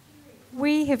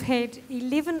 We have had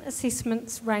 11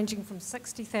 assessments ranging from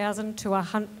 60,000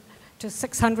 to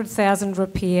 600,000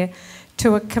 repair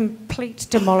to a complete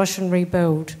demolish and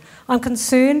rebuild. I'm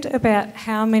concerned about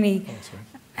how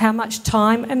much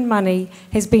time and money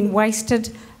has been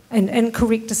wasted in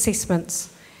incorrect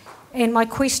assessments. And my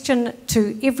question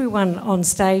to everyone on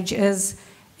stage is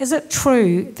it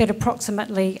true that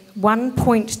approximately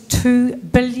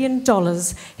 $1.2 billion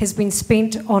has been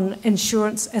spent on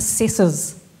insurance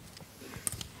assessors?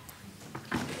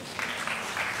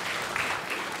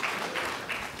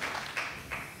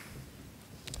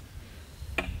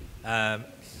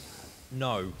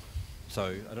 No.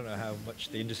 So I don't know how much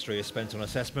the industry has spent on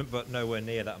assessment, but nowhere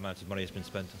near that amount of money has been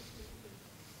spent.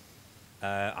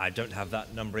 I don't have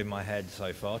that number in my head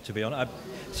so far, to be honest.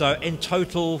 So in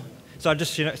total, so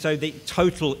the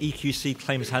total EQC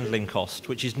claims handling cost,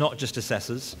 which is not just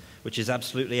assessors, which is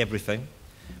absolutely everything,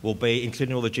 will be,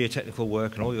 including all the geotechnical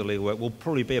work and all the legal work, will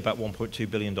probably be about $1.2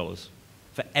 billion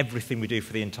for everything we do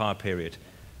for the entire period.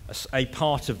 A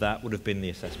part of that would have been the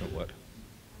assessment work.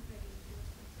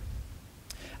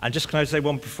 And just can I say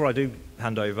one before I do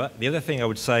hand over? The other thing I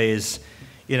would say is,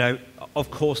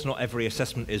 of course not every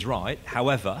assessment is right.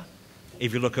 However,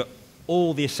 if you look at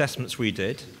all the assessments we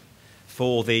did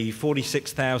for the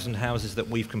 46,000 houses that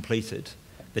we've completed,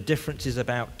 the difference is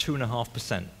about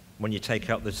 2.5% when you take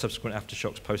out the subsequent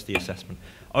aftershocks post the assessment.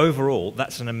 Overall,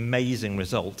 that's an amazing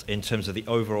result in terms of the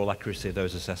overall accuracy of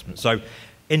those assessments. So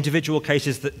individual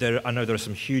cases, I know there are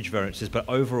some huge variances, but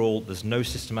overall there's no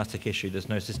systematic issue, there's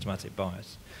no systematic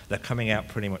bias. They're coming out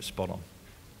pretty much spot on.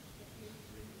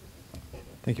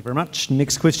 Thank you very much.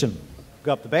 Next question.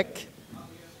 Go up the back.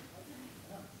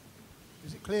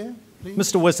 Is it clear, please?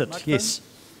 Mr. Wizard, yes.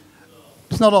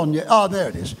 It's not on yet. Oh, there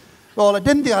it is. Well, I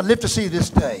didn't think I'd live to see this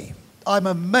day. I'm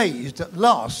amazed at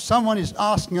last someone is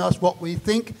asking us what we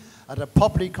think at a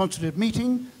properly constituted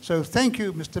meeting. So thank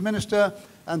you, Mr. Minister,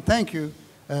 and thank you,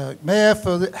 Mayor,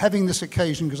 for having this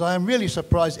occasion, because I am really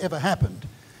surprised it ever happened.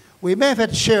 We may have had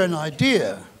to share an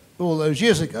idea all those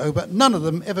years ago, but none of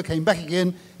them ever came back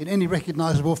again in any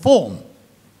recognisable form.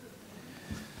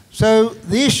 So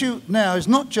the issue now is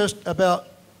not just about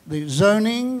the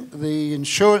zoning, the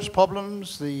insurance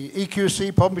problems, the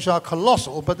EQC problems, which are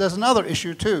colossal, but there's another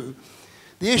issue too,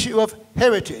 the issue of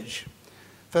heritage.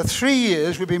 For 3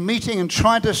 years we've been meeting and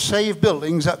trying to save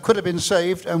buildings that could have been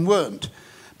saved and weren't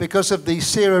because of the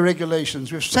CERA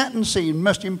regulations. We've sat and seen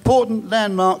most important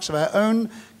landmarks of our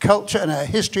own culture and our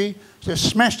history just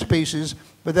smashed to pieces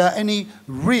without any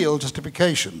real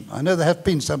justification. I know there have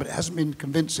been some, but it hasn't been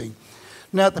convincing.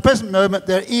 Now, at the present moment,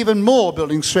 there are even more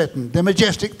buildings threatened. The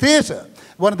Majestic Theatre,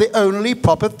 one of the only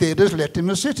proper theatres left in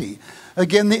the city.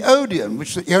 Again, the Odeon,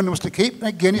 which the owner was to keep, and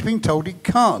again, he's being told he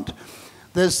can't.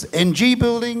 There's the NG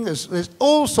building, there's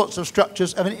all sorts of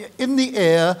structures. I mean, in the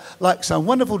air, like some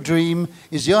wonderful dream,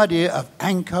 is the idea of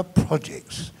anchor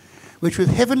projects, which with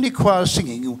heavenly choir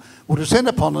singing will descend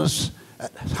upon us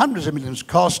at hundreds of millions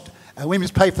cost, and we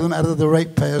must pay for them out of the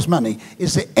ratepayers' money.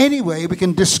 Is there any way we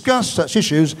can discuss such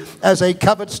issues as a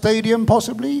covered stadium,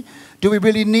 possibly? Do we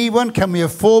really need one? Can we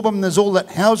afford them? There's all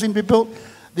that housing to be built.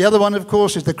 The other one, of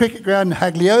course, is the cricket ground in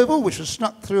Hagley Oval, which was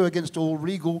snuck through against all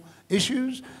legal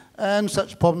issues. and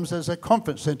such problems as a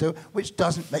conference centre, which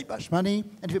doesn't make much money,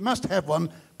 and if it must have one,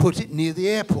 put it near the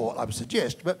airport, I would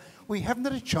suggest. But we haven't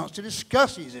had a chance to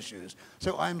discuss these issues.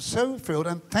 So I am so thrilled,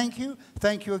 and thank you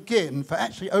again for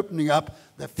actually opening up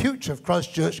the future of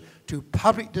Christchurch to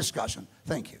public discussion.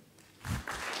 Thank you.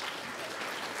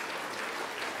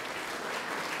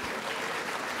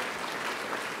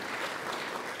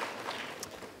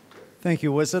 Thank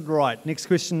you, Wizard. Right, next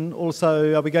question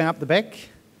also, are we going up the back?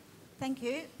 Thank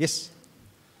you. Yes.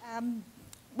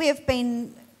 We have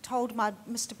been told by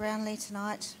Mr Brownlee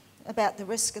tonight about the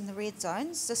risk in the red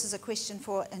zones. This is a question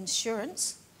for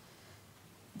insurance.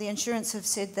 The insurance have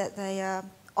said that they are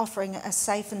offering a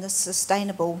safe and a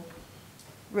sustainable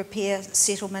repair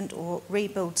settlement or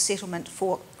rebuild settlement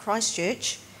for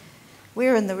Christchurch.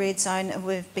 We're in the red zone and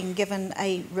we've been given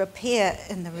a repair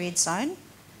in the red zone.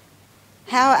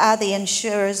 How are the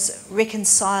insurers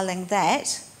reconciling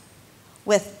that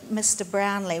with Mr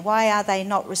Brownlee? Why are they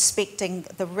not respecting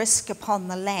the risk upon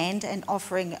the land and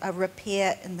offering a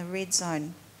repair in the red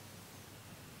zone?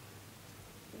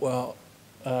 Well,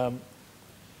 I'm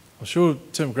sure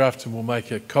Tim Grafton will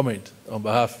make a comment on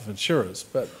behalf of insurers,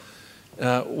 but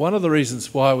one of the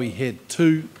reasons why we had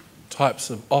two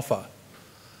types of offer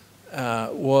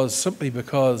was simply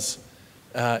because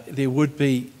there would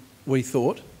be, we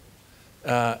thought,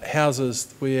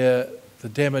 houses where the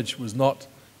damage was not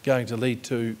going to lead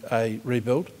to a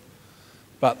rebuild,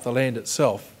 but the land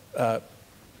itself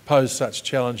posed such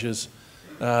challenges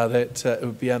that it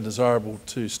would be undesirable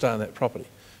to stay on that property.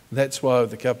 And that's why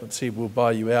the government said we'll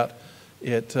buy you out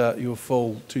at your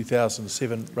full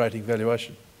 2007 rating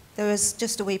valuation. There is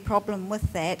just a wee problem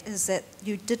with that, is that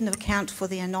you didn't account for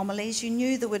the anomalies. You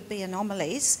knew there would be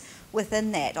anomalies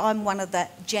within that. I'm one of the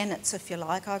Janets, if you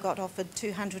like. I got offered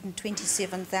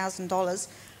 $227,000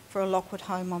 for a Lockwood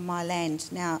home on my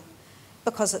land now,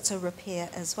 because it's a repair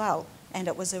as well, and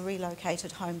it was a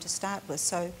relocated home to start with,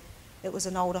 so it was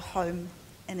an older home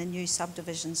in a new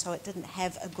subdivision, so it didn't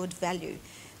have a good value.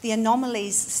 The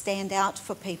anomalies stand out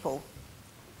for people,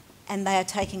 and they are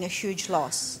taking a huge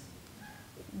loss.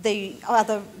 The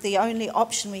only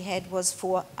option we had was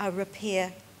for a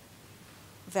repair,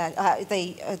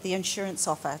 the insurance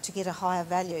offer to get a higher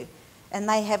value, and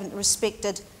they haven't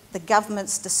respected the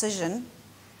government's decision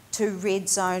to red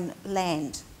zone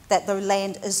land, that the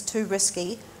land is too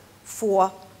risky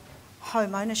for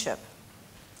home ownership.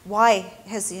 Why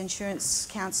has the Insurance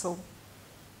Council,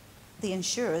 the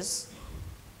insurers,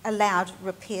 allowed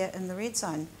repair in the red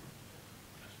zone?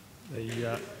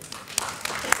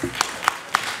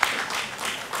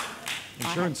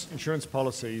 Insurance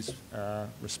policies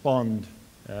respond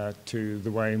to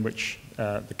the way in which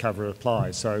the cover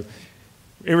applies. So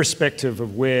irrespective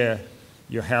of where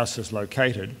your house is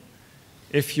located,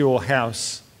 if your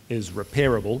house is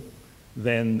repairable,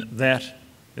 then that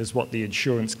is what the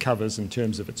insurance covers in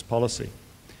terms of its policy.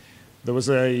 There was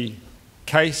a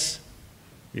case,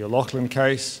 the O'Loughlin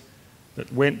case,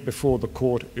 that went before the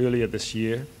court earlier this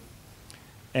year,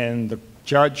 and the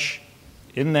judge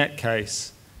in that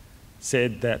case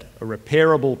said that a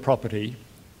repairable property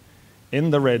in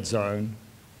the red zone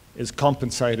is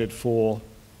compensated for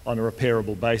on a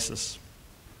repairable basis.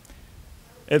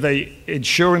 The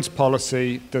insurance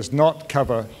policy does not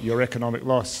cover your economic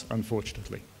loss,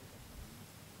 unfortunately.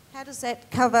 How does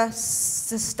that cover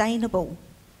sustainable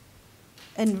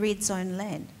in red zone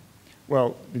land?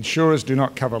 Well, insurers do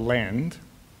not cover land.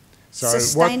 So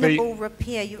sustainable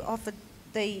repair, you offered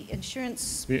the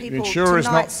insurance people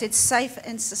tonight said safe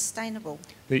and sustainable.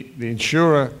 The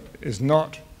insurer is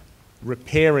not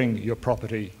repairing your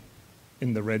property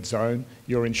in the red zone.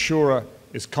 Your insurer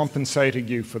is compensating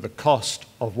you for the cost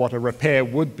of what a repair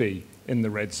would be in the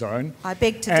red zone. I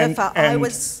beg to differ.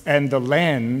 And the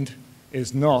land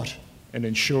is not an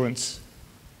insurance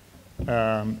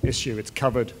issue. It's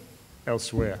covered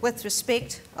elsewhere. With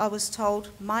respect, I was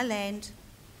told my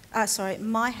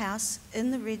house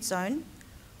in the red zone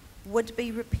would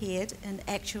be repaired in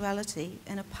actuality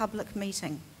in a public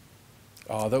meeting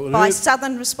by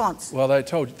Southern Response. Well, they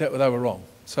told you that they were wrong.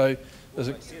 So there's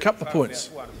a couple of points.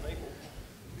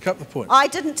 I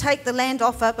didn't take the land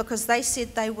offer because they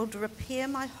said they would repair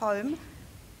my home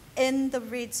in the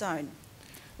red zone,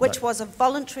 which was a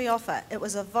voluntary offer. It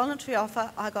was a voluntary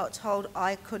offer. I got told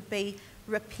I could be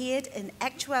repaired in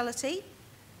actuality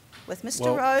with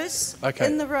Mr. Rose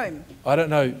in the room. I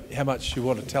don't know how much you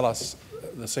want to tell us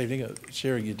this evening,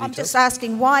 sharing your details. I'm just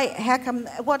asking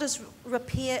what is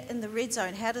repair in the red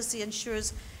zone? How does the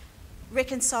insurers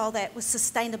reconcile that with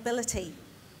sustainability?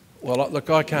 Well, look,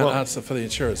 I can't answer for the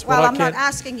insurance. Well, I'm not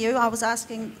asking you, I was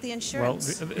asking the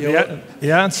insurance. Well,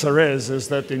 the answer is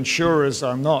that insurers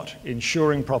are not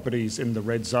insuring properties in the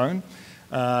red zone.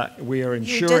 We are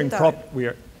insuring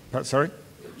sorry?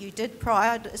 You did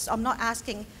prior. I'm not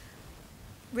asking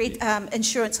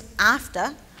insurance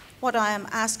after. What I am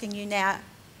asking you now,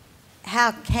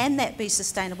 how can that be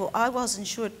sustainable? I was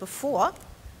insured before.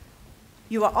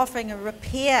 You are offering a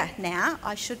repair now.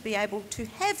 I should be able to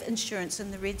have insurance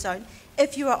in the red zone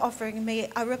if you are offering me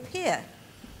a repair.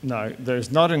 No,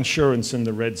 there's not insurance in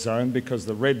the red zone because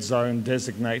the red zone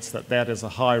designates that is a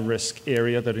high-risk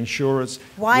area that insurers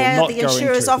Why will not are the go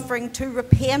insurers into. offering to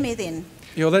repair me then?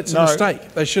 Yeah, well, that's a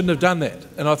mistake. They shouldn't have done that.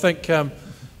 And I think...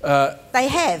 they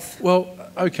have. Well,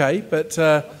 okay, but...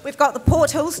 We've got the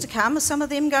Port Hills to come. Are some of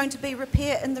them going to be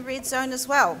repair in the red zone as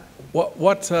well?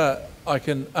 What I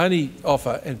can only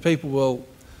offer, and people will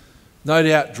no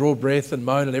doubt draw breath and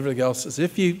moan and everything else, is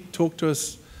if you talk to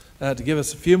us to give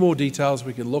us a few more details,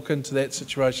 we can look into that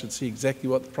situation and see exactly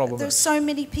what the problem There's is. so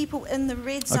many people in the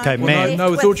red zone. Okay, well, no,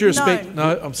 with all due respect,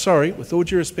 no, I'm sorry, with all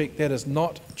due respect, that is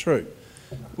not true.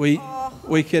 We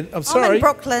can, I'm sorry. I'm in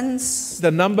Brooklands.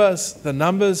 The numbers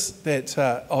that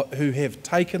who have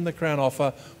taken the Crown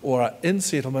offer or are in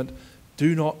settlement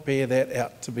do not bear that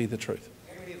out to be the truth.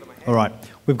 All right,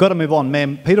 we've got to move on.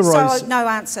 Ma'am, Peter Rose... So, no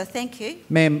answer, thank you.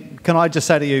 Ma'am, can I just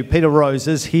say to you, Peter Rose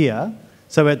is here,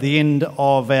 so at the end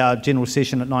of our general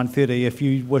session at 9:30, if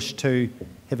you wish to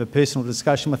have a personal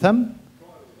discussion with him,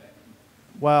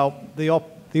 well, the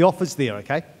offer's there,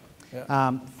 okay?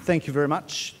 Yeah. Thank you very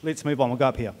much. Let's move on. We'll go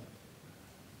up here.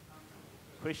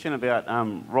 Question about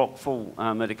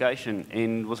rockfall mitigation,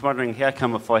 and was wondering how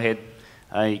come if I had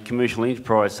a commercial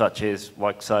enterprise such as,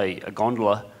 like, say, a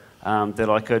gondola, that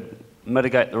I could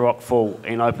mitigate the rockfall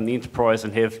and open the enterprise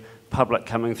and have public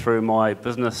coming through my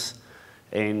business.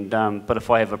 And but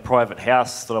if I have a private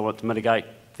house that I want to mitigate,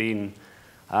 then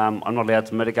I'm not allowed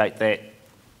to mitigate that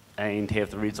and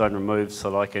have the red zone removed so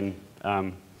that I can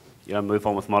move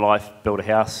on with my life, build a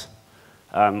house.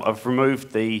 I've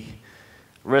removed the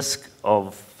risk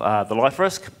of the life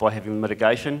risk by having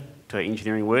mitigation to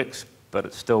engineering works, but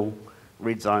it's still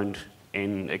red zoned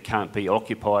and it can't be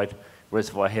occupied. Whereas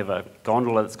if I have a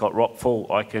gondola that's got rockfall,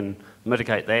 I can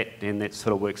mitigate that and that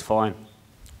sort of works fine.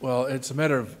 Well, it's a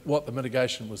matter of what the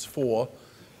mitigation was for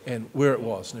and where it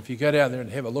was. And if you go down there and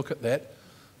have a look at that,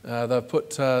 they've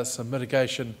put some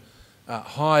mitigation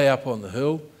high up on the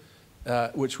hill,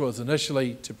 which was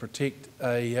initially to protect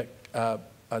a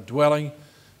dwelling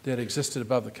that existed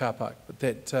above the car park. But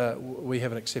that we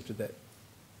haven't accepted that.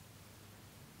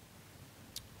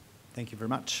 Thank you very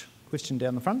much. Question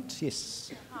down the front,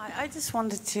 yes. Hi, I just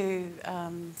wanted to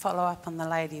follow up on the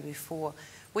lady before.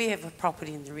 We have a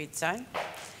property in the red zone,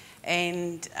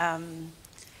 and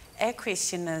our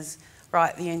question is,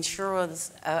 right, the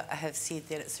insurers have said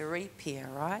that it's a repair,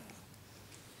 right?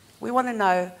 We want to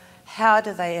know, how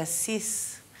do they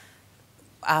assess,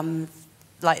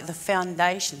 like, the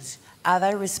foundations? Are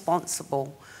they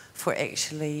responsible for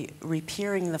actually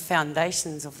repairing the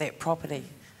foundations of that property?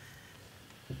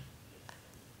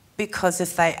 Because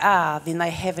if they are, then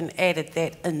they haven't added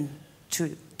that in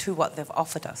to what they've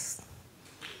offered us,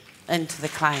 into the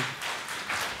claim.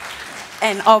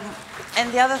 And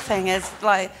the other thing is,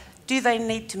 like, do they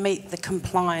need to meet the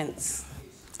compliance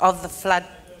of the flood?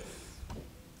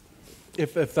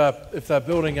 If they're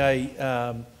building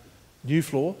a new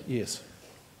floor, yes.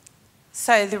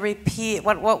 So the repair,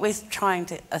 what we're trying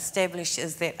to establish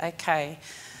is that, okay,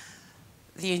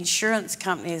 the insurance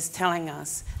company is telling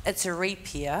us it's a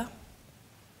repair.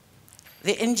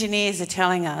 The engineers are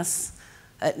telling us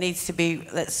it needs to be,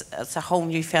 it's a whole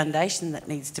new foundation that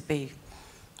needs to be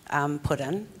put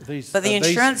in. But the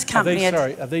insurance company...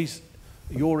 Are these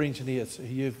your engineers who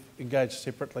you've engaged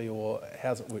separately, or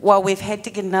how's it work? Well, we've had to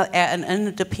get an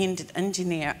independent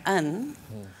engineer in,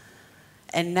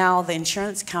 and now the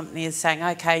insurance company is saying,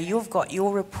 okay, you've got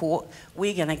your report,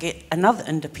 we're going to get another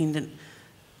independent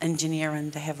engineer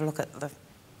in to have a look at the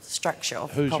structure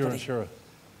of the property. Who's your insurer?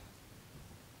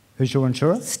 Who's your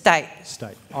insurer? State.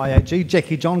 State. IAG.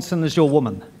 Jackie Johnson is your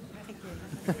woman.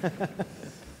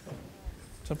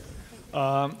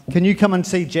 Can you come and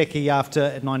see Jackie after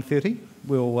at 9:30?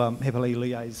 We'll happily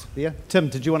liaise there. Tim,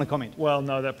 did you want to comment? Well,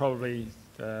 no, that probably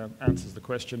answers the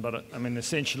question, but I mean,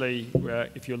 essentially,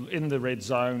 if you're in the red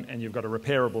zone and you've got a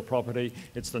repairable property,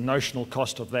 it's the notional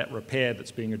cost of that repair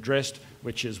that's being addressed,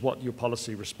 which is what your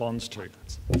policy responds to.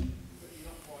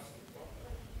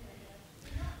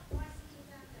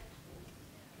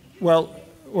 Well,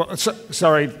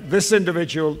 sorry, this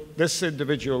individual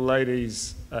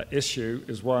lady's issue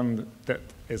is one that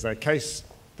is a case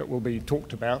that will be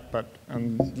talked about, but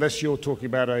unless you're talking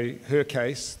about her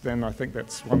case, then I think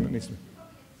that's one that needs to be.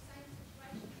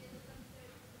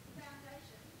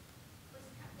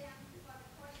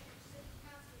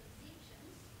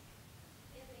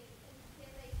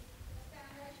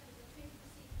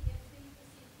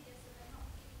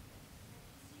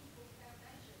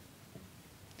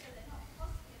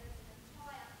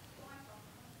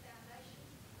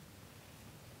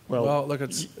 Well, look,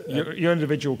 it's your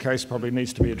individual case probably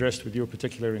needs to be addressed with your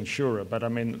particular insurer, but I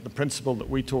mean, the principle that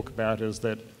we talk about is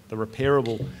that the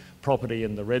repairable property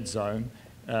in the red zone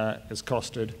is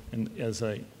costed as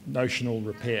a notional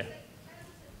repair.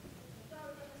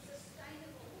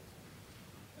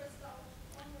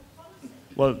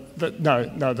 Well,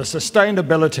 no, the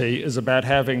sustainability is about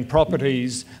having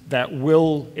properties that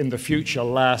will, in the future,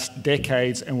 last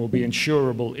decades and will be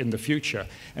insurable in the future.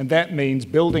 And that means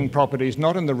building properties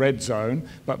not in the red zone,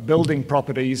 but building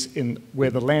properties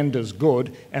where the land is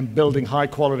good and building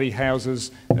high-quality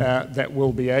houses that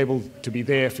will be able to be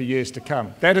there for years to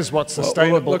come. That is what's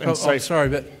sustainable and safe. I'm sorry,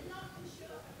 but...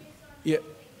 Yeah.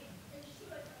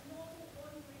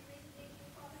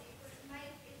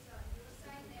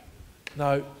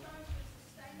 No.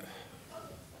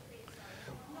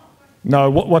 No,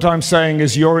 what I'm saying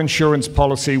is your insurance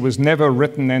policy was never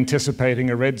written anticipating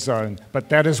a red zone, but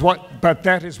that is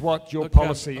what your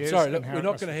policy is. Sorry, look, we're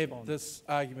not going to have this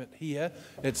argument here.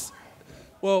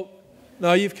 Well,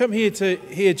 no, you've come here to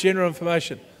hear general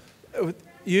information.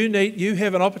 You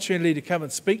have an opportunity to come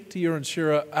and speak to your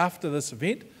insurer after this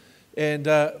event, and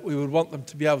we would want them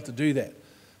to be able to do that.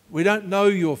 We don't know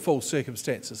your full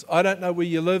circumstances. I don't know where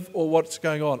you live or what's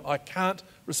going on. I can't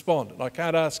respond, and I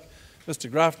can't ask Mr.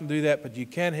 Grafton to do that, but you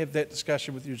can have that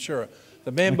discussion with your insurer,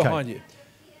 the man behind you.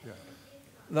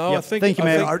 No, I think,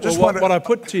 what I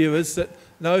put to you is that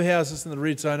no houses in the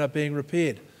red zone are being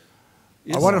repaired.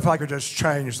 Yes. I wonder if I could just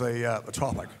change the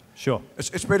topic. Sure.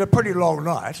 It's been a pretty long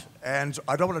night, and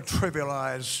I don't want to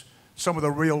trivialise some of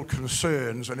the real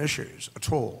concerns and issues at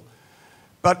all.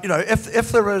 But, you know,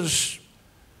 if there is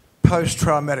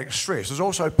post-traumatic stress, there's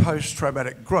also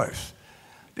post-traumatic growth.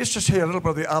 Let's just hear a little bit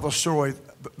of the other story.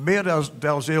 Mayor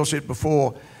Dalziel said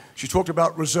before, she talked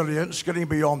about resilience, getting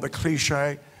beyond the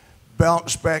cliche,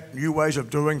 bounce back, new ways of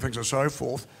doing things and so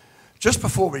forth. Just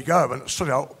before we go and slit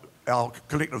our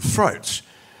collective throats,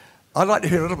 I'd like to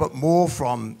hear a little bit more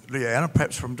from Lianne and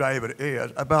perhaps from David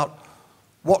Ayres about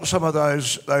what some of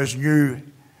those new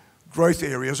growth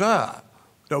areas are.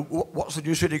 You know, what's the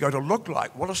new city going to look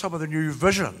like? What are some of the new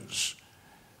visions?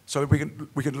 So that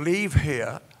we can leave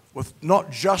here with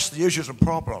not just the issues and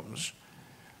problems,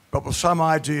 but with some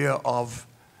idea of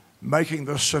making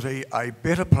this city a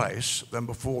better place than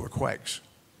before the quakes.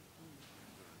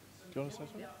 Do you want to say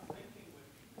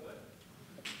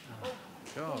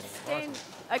something?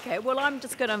 Okay, well, I'm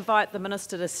just going to invite the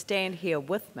Minister to stand here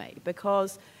with me,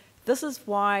 because this is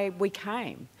why we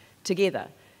came together.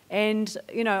 And,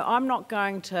 you know, I'm not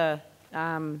going to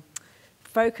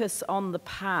focus on the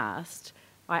past.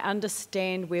 I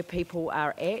understand where people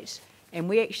are at, and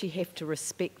we actually have to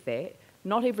respect that.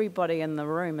 Not everybody in the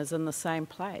room is in the same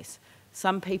place.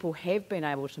 Some people have been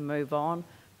able to move on.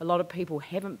 A lot of people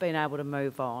haven't been able to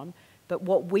move on. But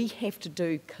what we have to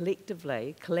do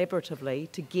collectively,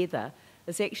 collaboratively, together,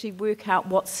 is actually work out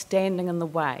what's standing in the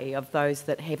way of those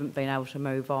that haven't been able to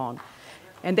move on.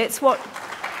 And that's what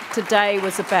today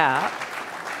was about.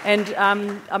 And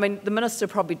I mean, the Minister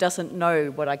probably doesn't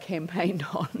know what I campaigned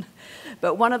on,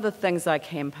 but one of the things I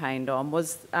campaigned on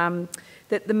was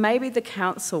that maybe the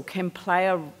council can play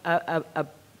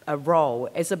a role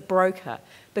as a broker,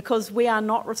 because we are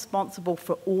not responsible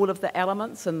for all of the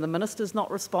elements, and the Minister's not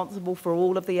responsible for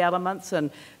all of the elements,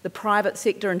 and the private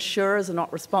sector insurers are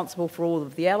not responsible for all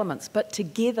of the elements, but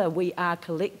together we are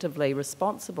collectively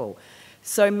responsible.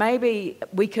 So maybe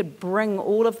we could bring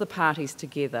all of the parties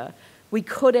together. We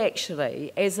could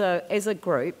actually, as a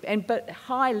group, but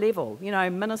high level, you know,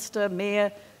 Minister,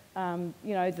 Mayor, you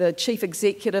know, the Chief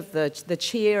Executive, the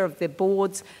Chair of the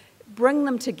boards, bring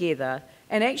them together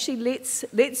and actually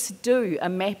let's do a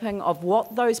mapping of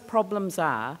what those problems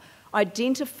are,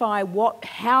 identify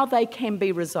how they can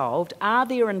be resolved. Are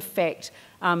there, in fact,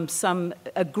 some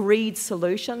agreed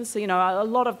solutions? You know, a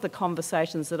lot of the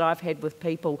conversations that I've had with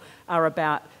people are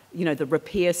about, you know, the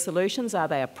repair solutions. Are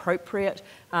they appropriate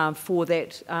for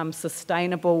that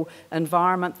sustainable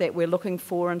environment that we're looking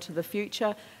for into the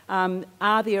future?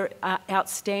 Are there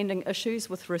outstanding issues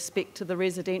with respect to the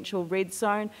residential red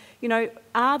zone? You know,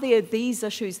 are there these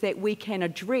issues that we can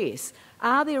address?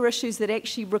 Are there issues that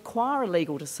actually require a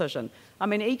legal decision? I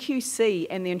mean, EQC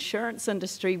and the insurance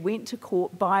industry went to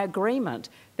court by agreement.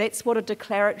 That's what a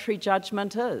declaratory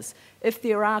judgment is. If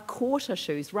there are court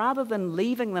issues, rather than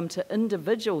leaving them to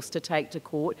individuals to take to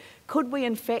court, could we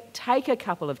in fact take a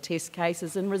couple of test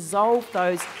cases and resolve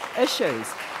those issues?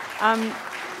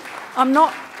 I'm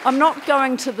not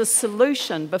going to the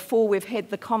solution before we've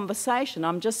had the conversation.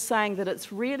 I'm just saying that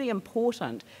it's really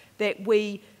important that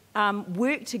we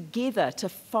work together to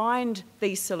find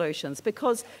these solutions,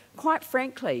 because, quite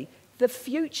frankly, the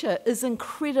future is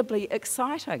incredibly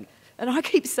exciting. And I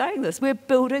keep saying this, we're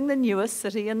building the newest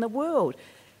city in the world.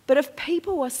 But if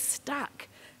people are stuck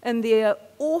in their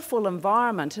awful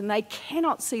environment and they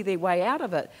cannot see their way out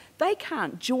of it, they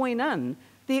can't join in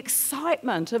the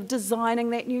excitement of designing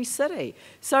that new city.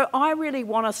 So I really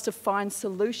want us to find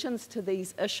solutions to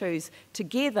these issues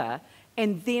together,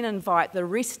 and then invite the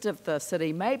rest of the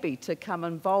city maybe to come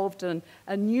involved in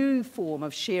a new form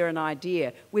of share an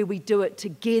idea where we do it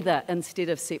together instead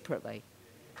of separately.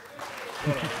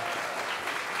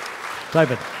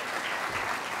 David.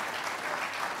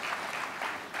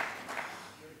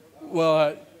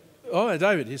 Well,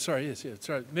 David, yes, sorry, yes,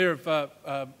 Mayor of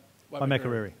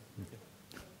Waimakariri.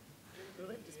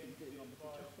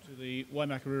 To the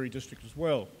Waimakariri district as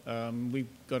well. We've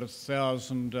got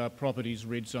 1,000 properties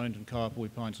red zoned in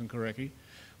Kaipoi, Pines and Karaki,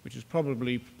 which is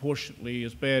probably proportionately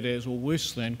as bad as or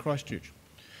worse than Christchurch.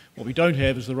 What we don't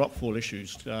have is the rockfall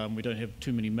issues. We don't have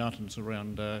too many mountains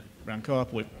around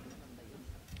Kaipoi.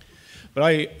 But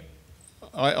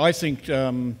I think,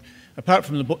 apart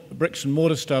from the bricks and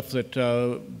mortar stuff that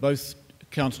both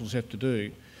councils have to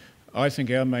do, I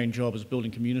think our main job is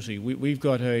building community. We've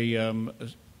got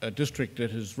a district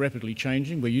that is rapidly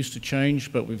changing. We're used to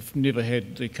change, but we've never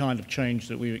had the kind of change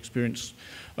that we've experienced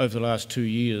over the last 2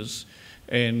 years.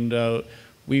 And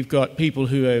we've got people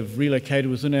who have relocated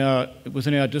within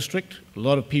our district. A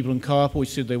lot of people in Kaipoi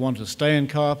said they wanted to stay in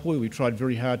Kaipoi. We tried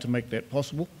very hard to make that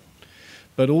possible.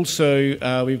 But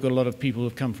also, we've got a lot of people who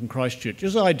have come from Christchurch,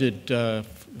 as I did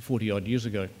 40-odd years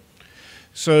ago.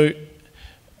 So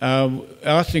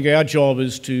I think our job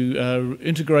is to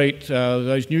integrate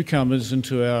those newcomers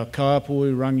into our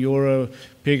Kaipoi, Rangiora,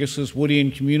 Pegasus,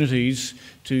 Woodian communities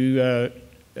to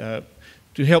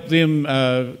help them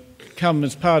come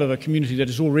as part of a community that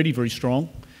is already very strong,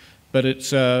 but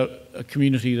it's a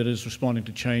community that is responding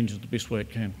to change the best way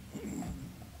it can.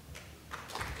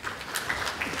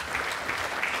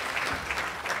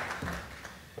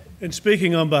 And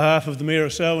speaking on behalf of the Mayor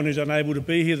of Selwyn, who's unable to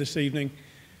be here this evening,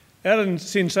 out in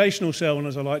sensational Selwyn,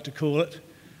 as I like to call it,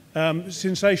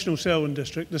 sensational Selwyn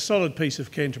district, the solid piece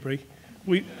of Canterbury,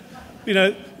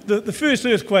 the first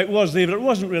earthquake was there, but it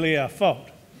wasn't really our fault.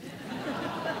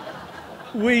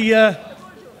 We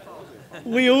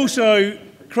also,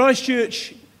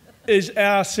 Christchurch is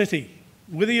our city.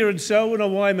 Whether you're in Selwyn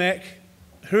or Waimak,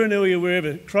 Huranui or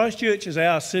wherever, Christchurch is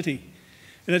our city.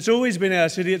 And it's always been our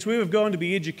city. It's where we've gone to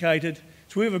be educated.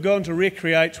 It's where we've gone to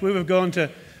recreate. It's where we've gone to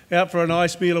out for an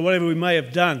ice meal or whatever we may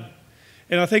have done.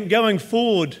 And I think going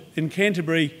forward in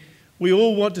Canterbury, we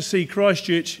all want to see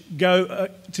Christchurch go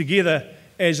together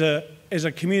as a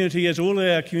community, as all of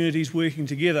our communities working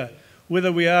together.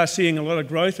 Whether we are seeing a lot of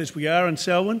growth as we are in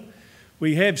Selwyn,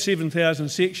 we have 7,000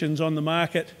 sections on the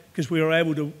market because we were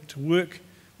able to work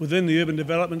within the urban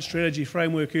development strategy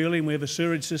framework early, and we have a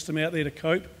sewerage system out there to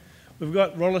cope. We've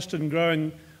got Rolleston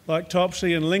growing like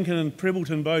Topsy, and Lincoln and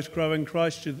Prebbleton both growing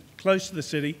close to the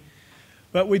city.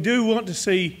 But we do want to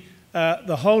see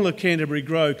the whole of Canterbury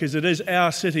grow, because it is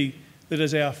our city that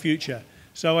is our future.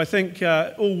 So I think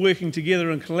all working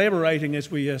together and collaborating as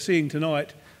we are seeing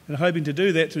tonight, and hoping to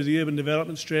do that through the urban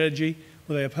development strategy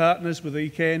with our partners, with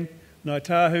ECAN, Ngāi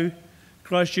Tahu,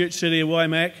 Christchurch City of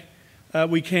Waimak,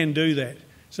 we can do that.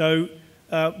 So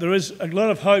there is a lot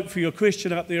of hope for your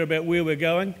question up there about where we're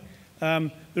going.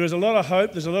 There is a lot of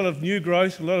hope, there's a lot of new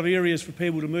growth, a lot of areas for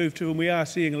people to move to, and we are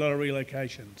seeing a lot of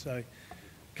relocation. So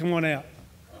come on out.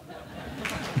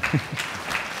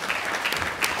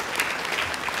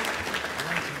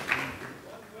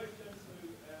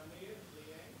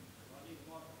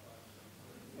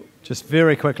 Just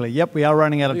very quickly. Yep, we are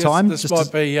running out of time. This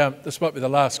might be the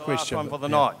last question. Last one for the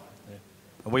night.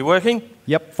 Are we working?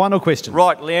 Yep, final question.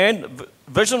 Right, Lianne,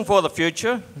 vision for the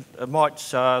future. It might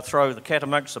throw the cat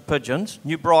amongst the pigeons.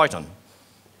 New Brighton.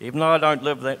 Even though I don't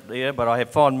live there, but I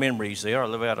have fond memories there. I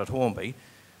live out at Hornby.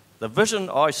 The vision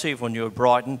I see for New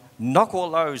Brighton, knock all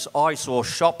those eyesore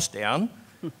shops down,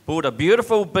 build a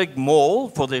beautiful big mall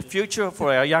for the future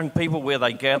for our young people where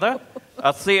they gather,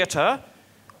 a theatre,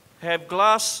 have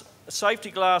safety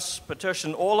glass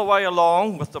partition all the way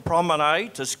along with the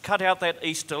promenade to cut out that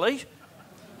easterly.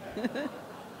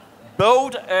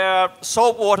 build our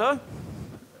saltwater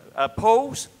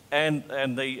pools and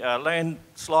the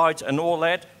landslides and all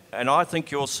that, and I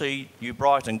think you'll see New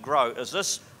Brighton grow. Is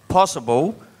this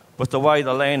possible with the way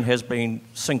the land has been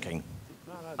sinking?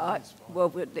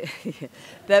 Well,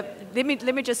 let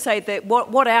me just say that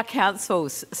what our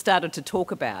councils started to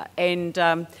talk about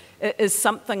and is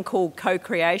something called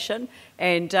co-creation.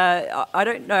 And I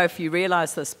don't know if you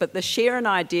realise this, but the Share an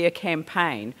Idea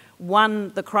campaign won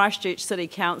the Christchurch City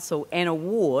Council an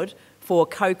award for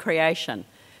co-creation.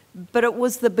 But it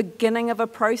was the beginning of a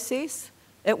process.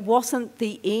 It wasn't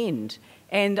the end.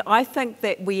 And I think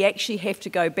that we actually have to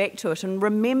go back to it and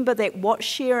remember that what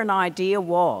Share an Idea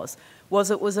was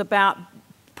it was about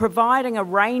providing a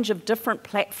range of different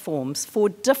platforms for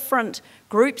different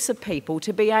groups of people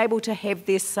to be able to have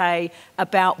their say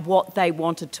about what they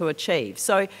wanted to achieve.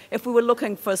 So if we were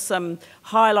looking for some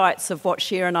highlights of what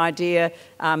Share an Idea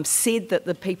said that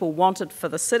the people wanted for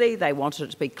the city, they wanted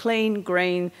it to be clean,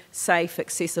 green, safe,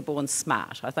 accessible and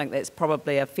smart. I think that's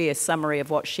probably a fair summary of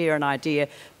what Share an Idea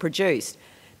produced.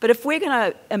 But if we're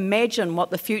going to imagine what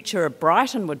the future of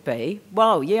Brighton would be,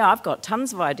 well, yeah, I've got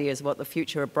tons of ideas what the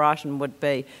future of Brighton would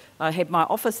be. I had my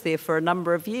office there for a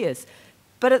number of years.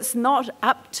 But it's not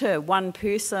up to one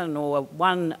person or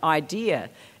one idea.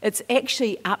 It's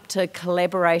actually up to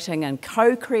collaborating and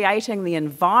co-creating the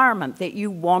environment that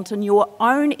you want in your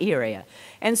own area.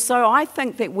 And so I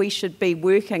think that we should be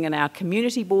working in our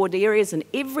community board areas, and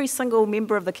every single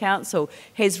member of the council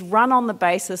has run on the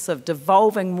basis of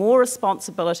devolving more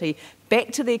responsibility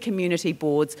back to their community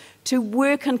boards to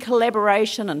work in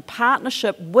collaboration and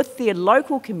partnership with their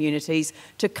local communities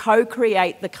to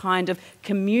co-create the kind of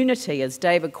community, as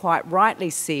David quite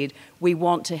rightly said, we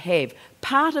want to have.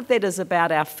 Part of that is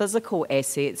about our physical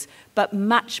assets, but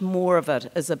much more of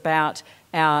it is about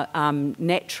our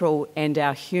natural and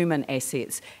our human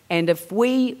assets. And if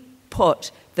we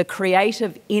put the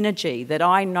creative energy that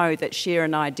I know that Share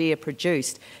an Idea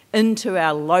produced into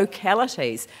our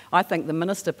localities, I think the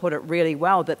Minister put it really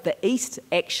well, that the East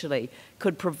actually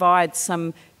could provide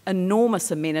some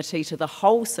enormous amenity to the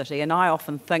whole city, and I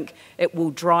often think it will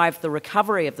drive the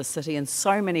recovery of the city in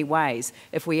so many ways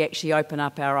if we actually open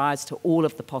up our eyes to all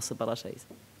of the possibilities.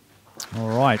 All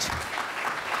right.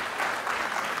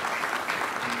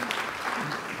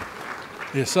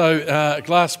 Yeah, so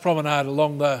glass promenade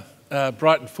along the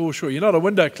Brighton foreshore. You're not a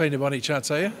window cleaner by any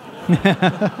chance, are you?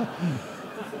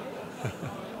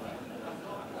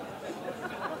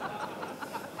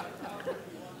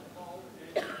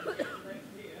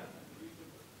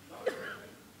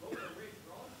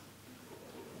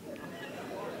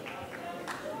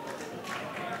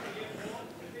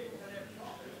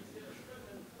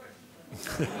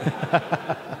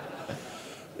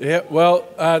 Yeah, well,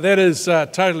 that is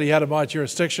totally out of my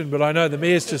jurisdiction, but I know the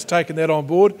Mayor's just taken that on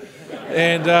board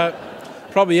and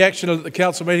probably action at the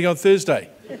council meeting on Thursday.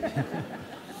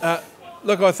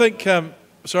 Look, I think...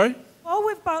 sorry? Well,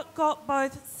 we've got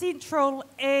both central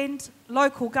and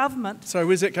local government. Sorry,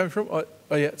 where's that coming from?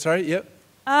 Oh yeah, sorry, yep.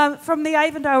 From the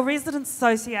Avondale Residents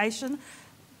Association.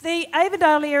 The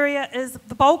Avondale area is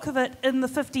the bulk of it in the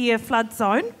 50-year flood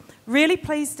zone. Really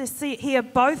pleased to hear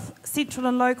both central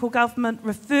and local government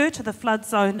refer to the flood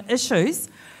zone issues.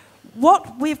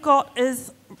 What we've got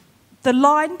is the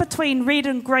line between red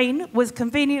and green was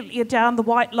conveniently down the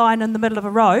white line in the middle of a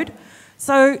road.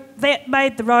 So that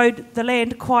made the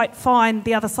land quite fine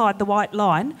the other side of the white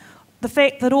line. The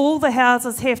fact that all the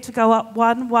houses have to go up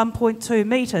 1.2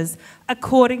 metres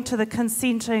according to the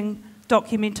consenting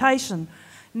documentation.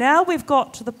 Now we've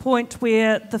got to the point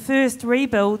where the first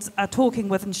rebuilds are talking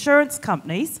with insurance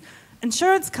companies.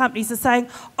 Insurance companies are saying,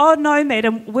 oh no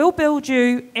madam, we'll build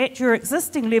you at your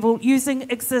existing level using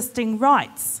existing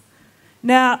rights.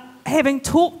 Now, having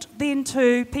talked then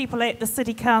to people at the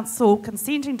City Council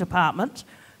consenting department,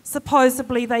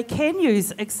 supposedly they can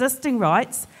use existing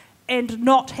rights and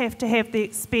not have to have the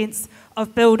expense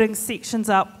of building sections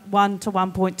up 1 to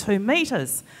 1.2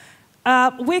 metres.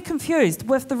 We're confused.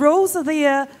 If the rules are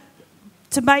there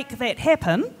to make that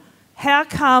happen, how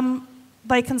come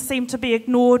they can seem to be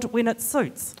ignored when it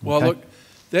suits? Well, look,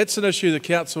 that's an issue the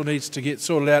council needs to get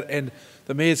sorted out, and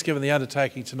the Mayor's given the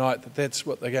undertaking tonight that that's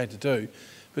what they're going to do.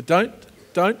 But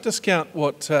don't discount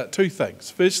what two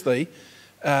things. Firstly,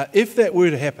 if that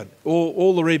were to happen,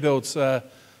 all the rebuilds are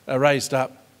raised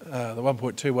up, the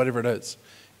 1.2, whatever it is,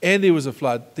 and there was a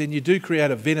flood, then you do create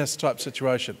a Venice-type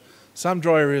situation. Some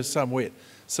dry areas, some wet.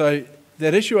 So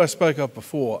that issue I spoke of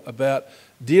before about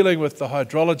dealing with the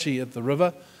hydrology of the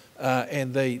river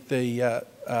and the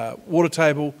water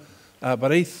table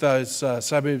beneath those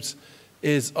suburbs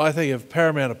is, I think, of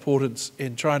paramount importance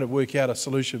in trying to work out a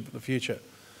solution for the future.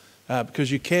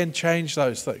 because you can change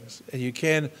those things and you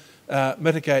can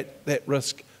mitigate that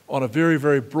risk on a very,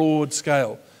 very broad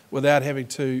scale without having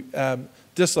to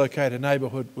dislocate a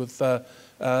neighbourhood with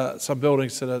some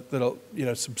buildings that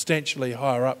are substantially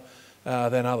higher up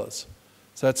than others.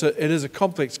 So it is a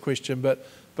complex question, but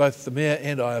both the Mayor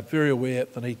and I are very aware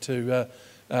of the need to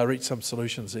reach some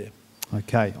solutions there.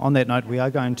 Okay, on that note, we are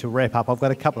going to wrap up. I've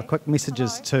got a couple of quick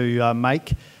messages to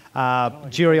make.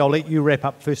 Gerry, I'll let you wrap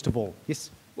up first of all. Yes?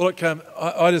 Well, look,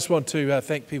 I just want to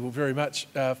thank people very much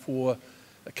for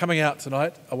coming out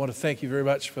tonight. I want to thank you very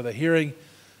much for the hearing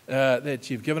that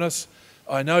you've given us.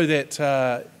 I know that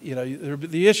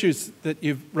the issues that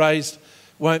you've raised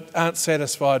aren't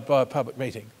satisfied by a public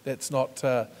meeting. That's not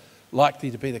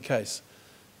likely to be the case.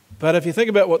 But if you think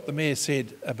about what the Mayor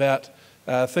said about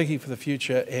thinking for the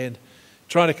future and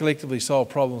trying to collectively solve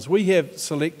problems, we have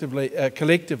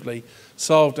collectively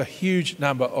solved a huge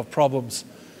number of problems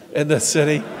in this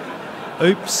city.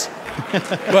 Oops.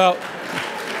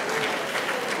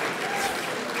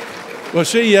 Well,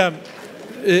 she,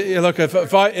 look,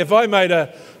 if I made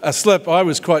a slip, I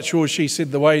was quite sure she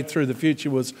said the way through the future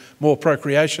was more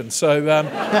procreation. So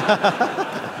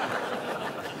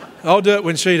I'll do it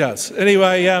when she does.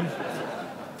 Anyway,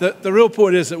 the real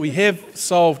point is that we have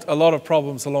solved a lot of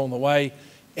problems along the way,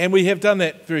 and we have done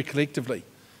that very collectively.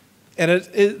 And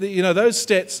those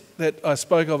stats that I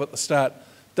spoke of at the start,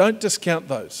 don't discount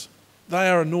those. They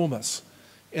are enormous,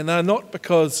 and they're not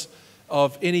because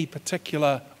of any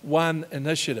particular one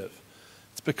initiative.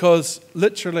 It's because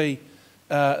literally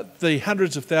the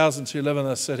hundreds of thousands who live in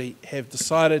this city have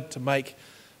decided to make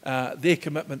their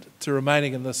commitment to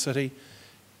remaining in this city,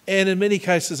 and in many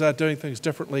cases are doing things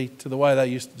differently to the way they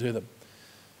used to do them.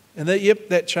 And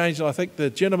that changed, and I think the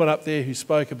gentleman up there who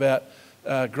spoke about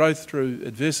growth through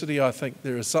adversity, I think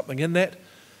there is something in that.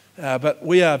 But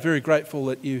we are very grateful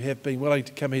that you have been willing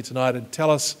to come here tonight and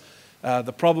tell us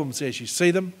the problems as you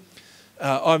see them.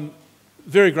 I'm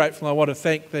very grateful. I want to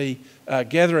thank the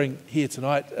gathering here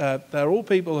tonight. They're all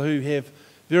people who have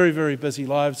very, very busy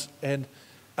lives and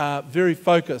are very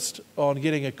focused on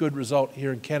getting a good result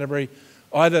here in Canterbury,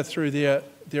 either through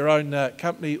their own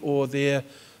company or their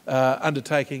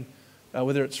undertaking,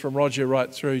 whether it's from Roger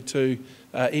right through to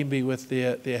MB with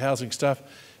their housing stuff.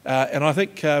 And I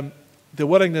think the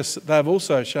willingness that they've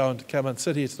also shown to come and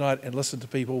sit here tonight and listen to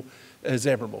people is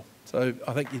admirable. So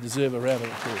I think you deserve a round of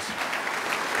applause.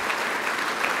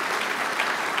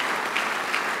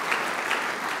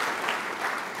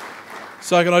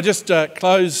 So can I just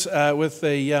close with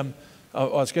the, I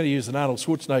was going to use an Arnold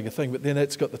Schwarzenegger thing, but then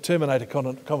it's got the Terminator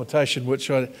connotation, which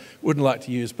I wouldn't like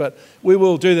to use. But we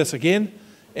will do this again,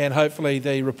 and hopefully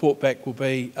the report back will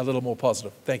be a little more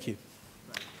positive. Thank you.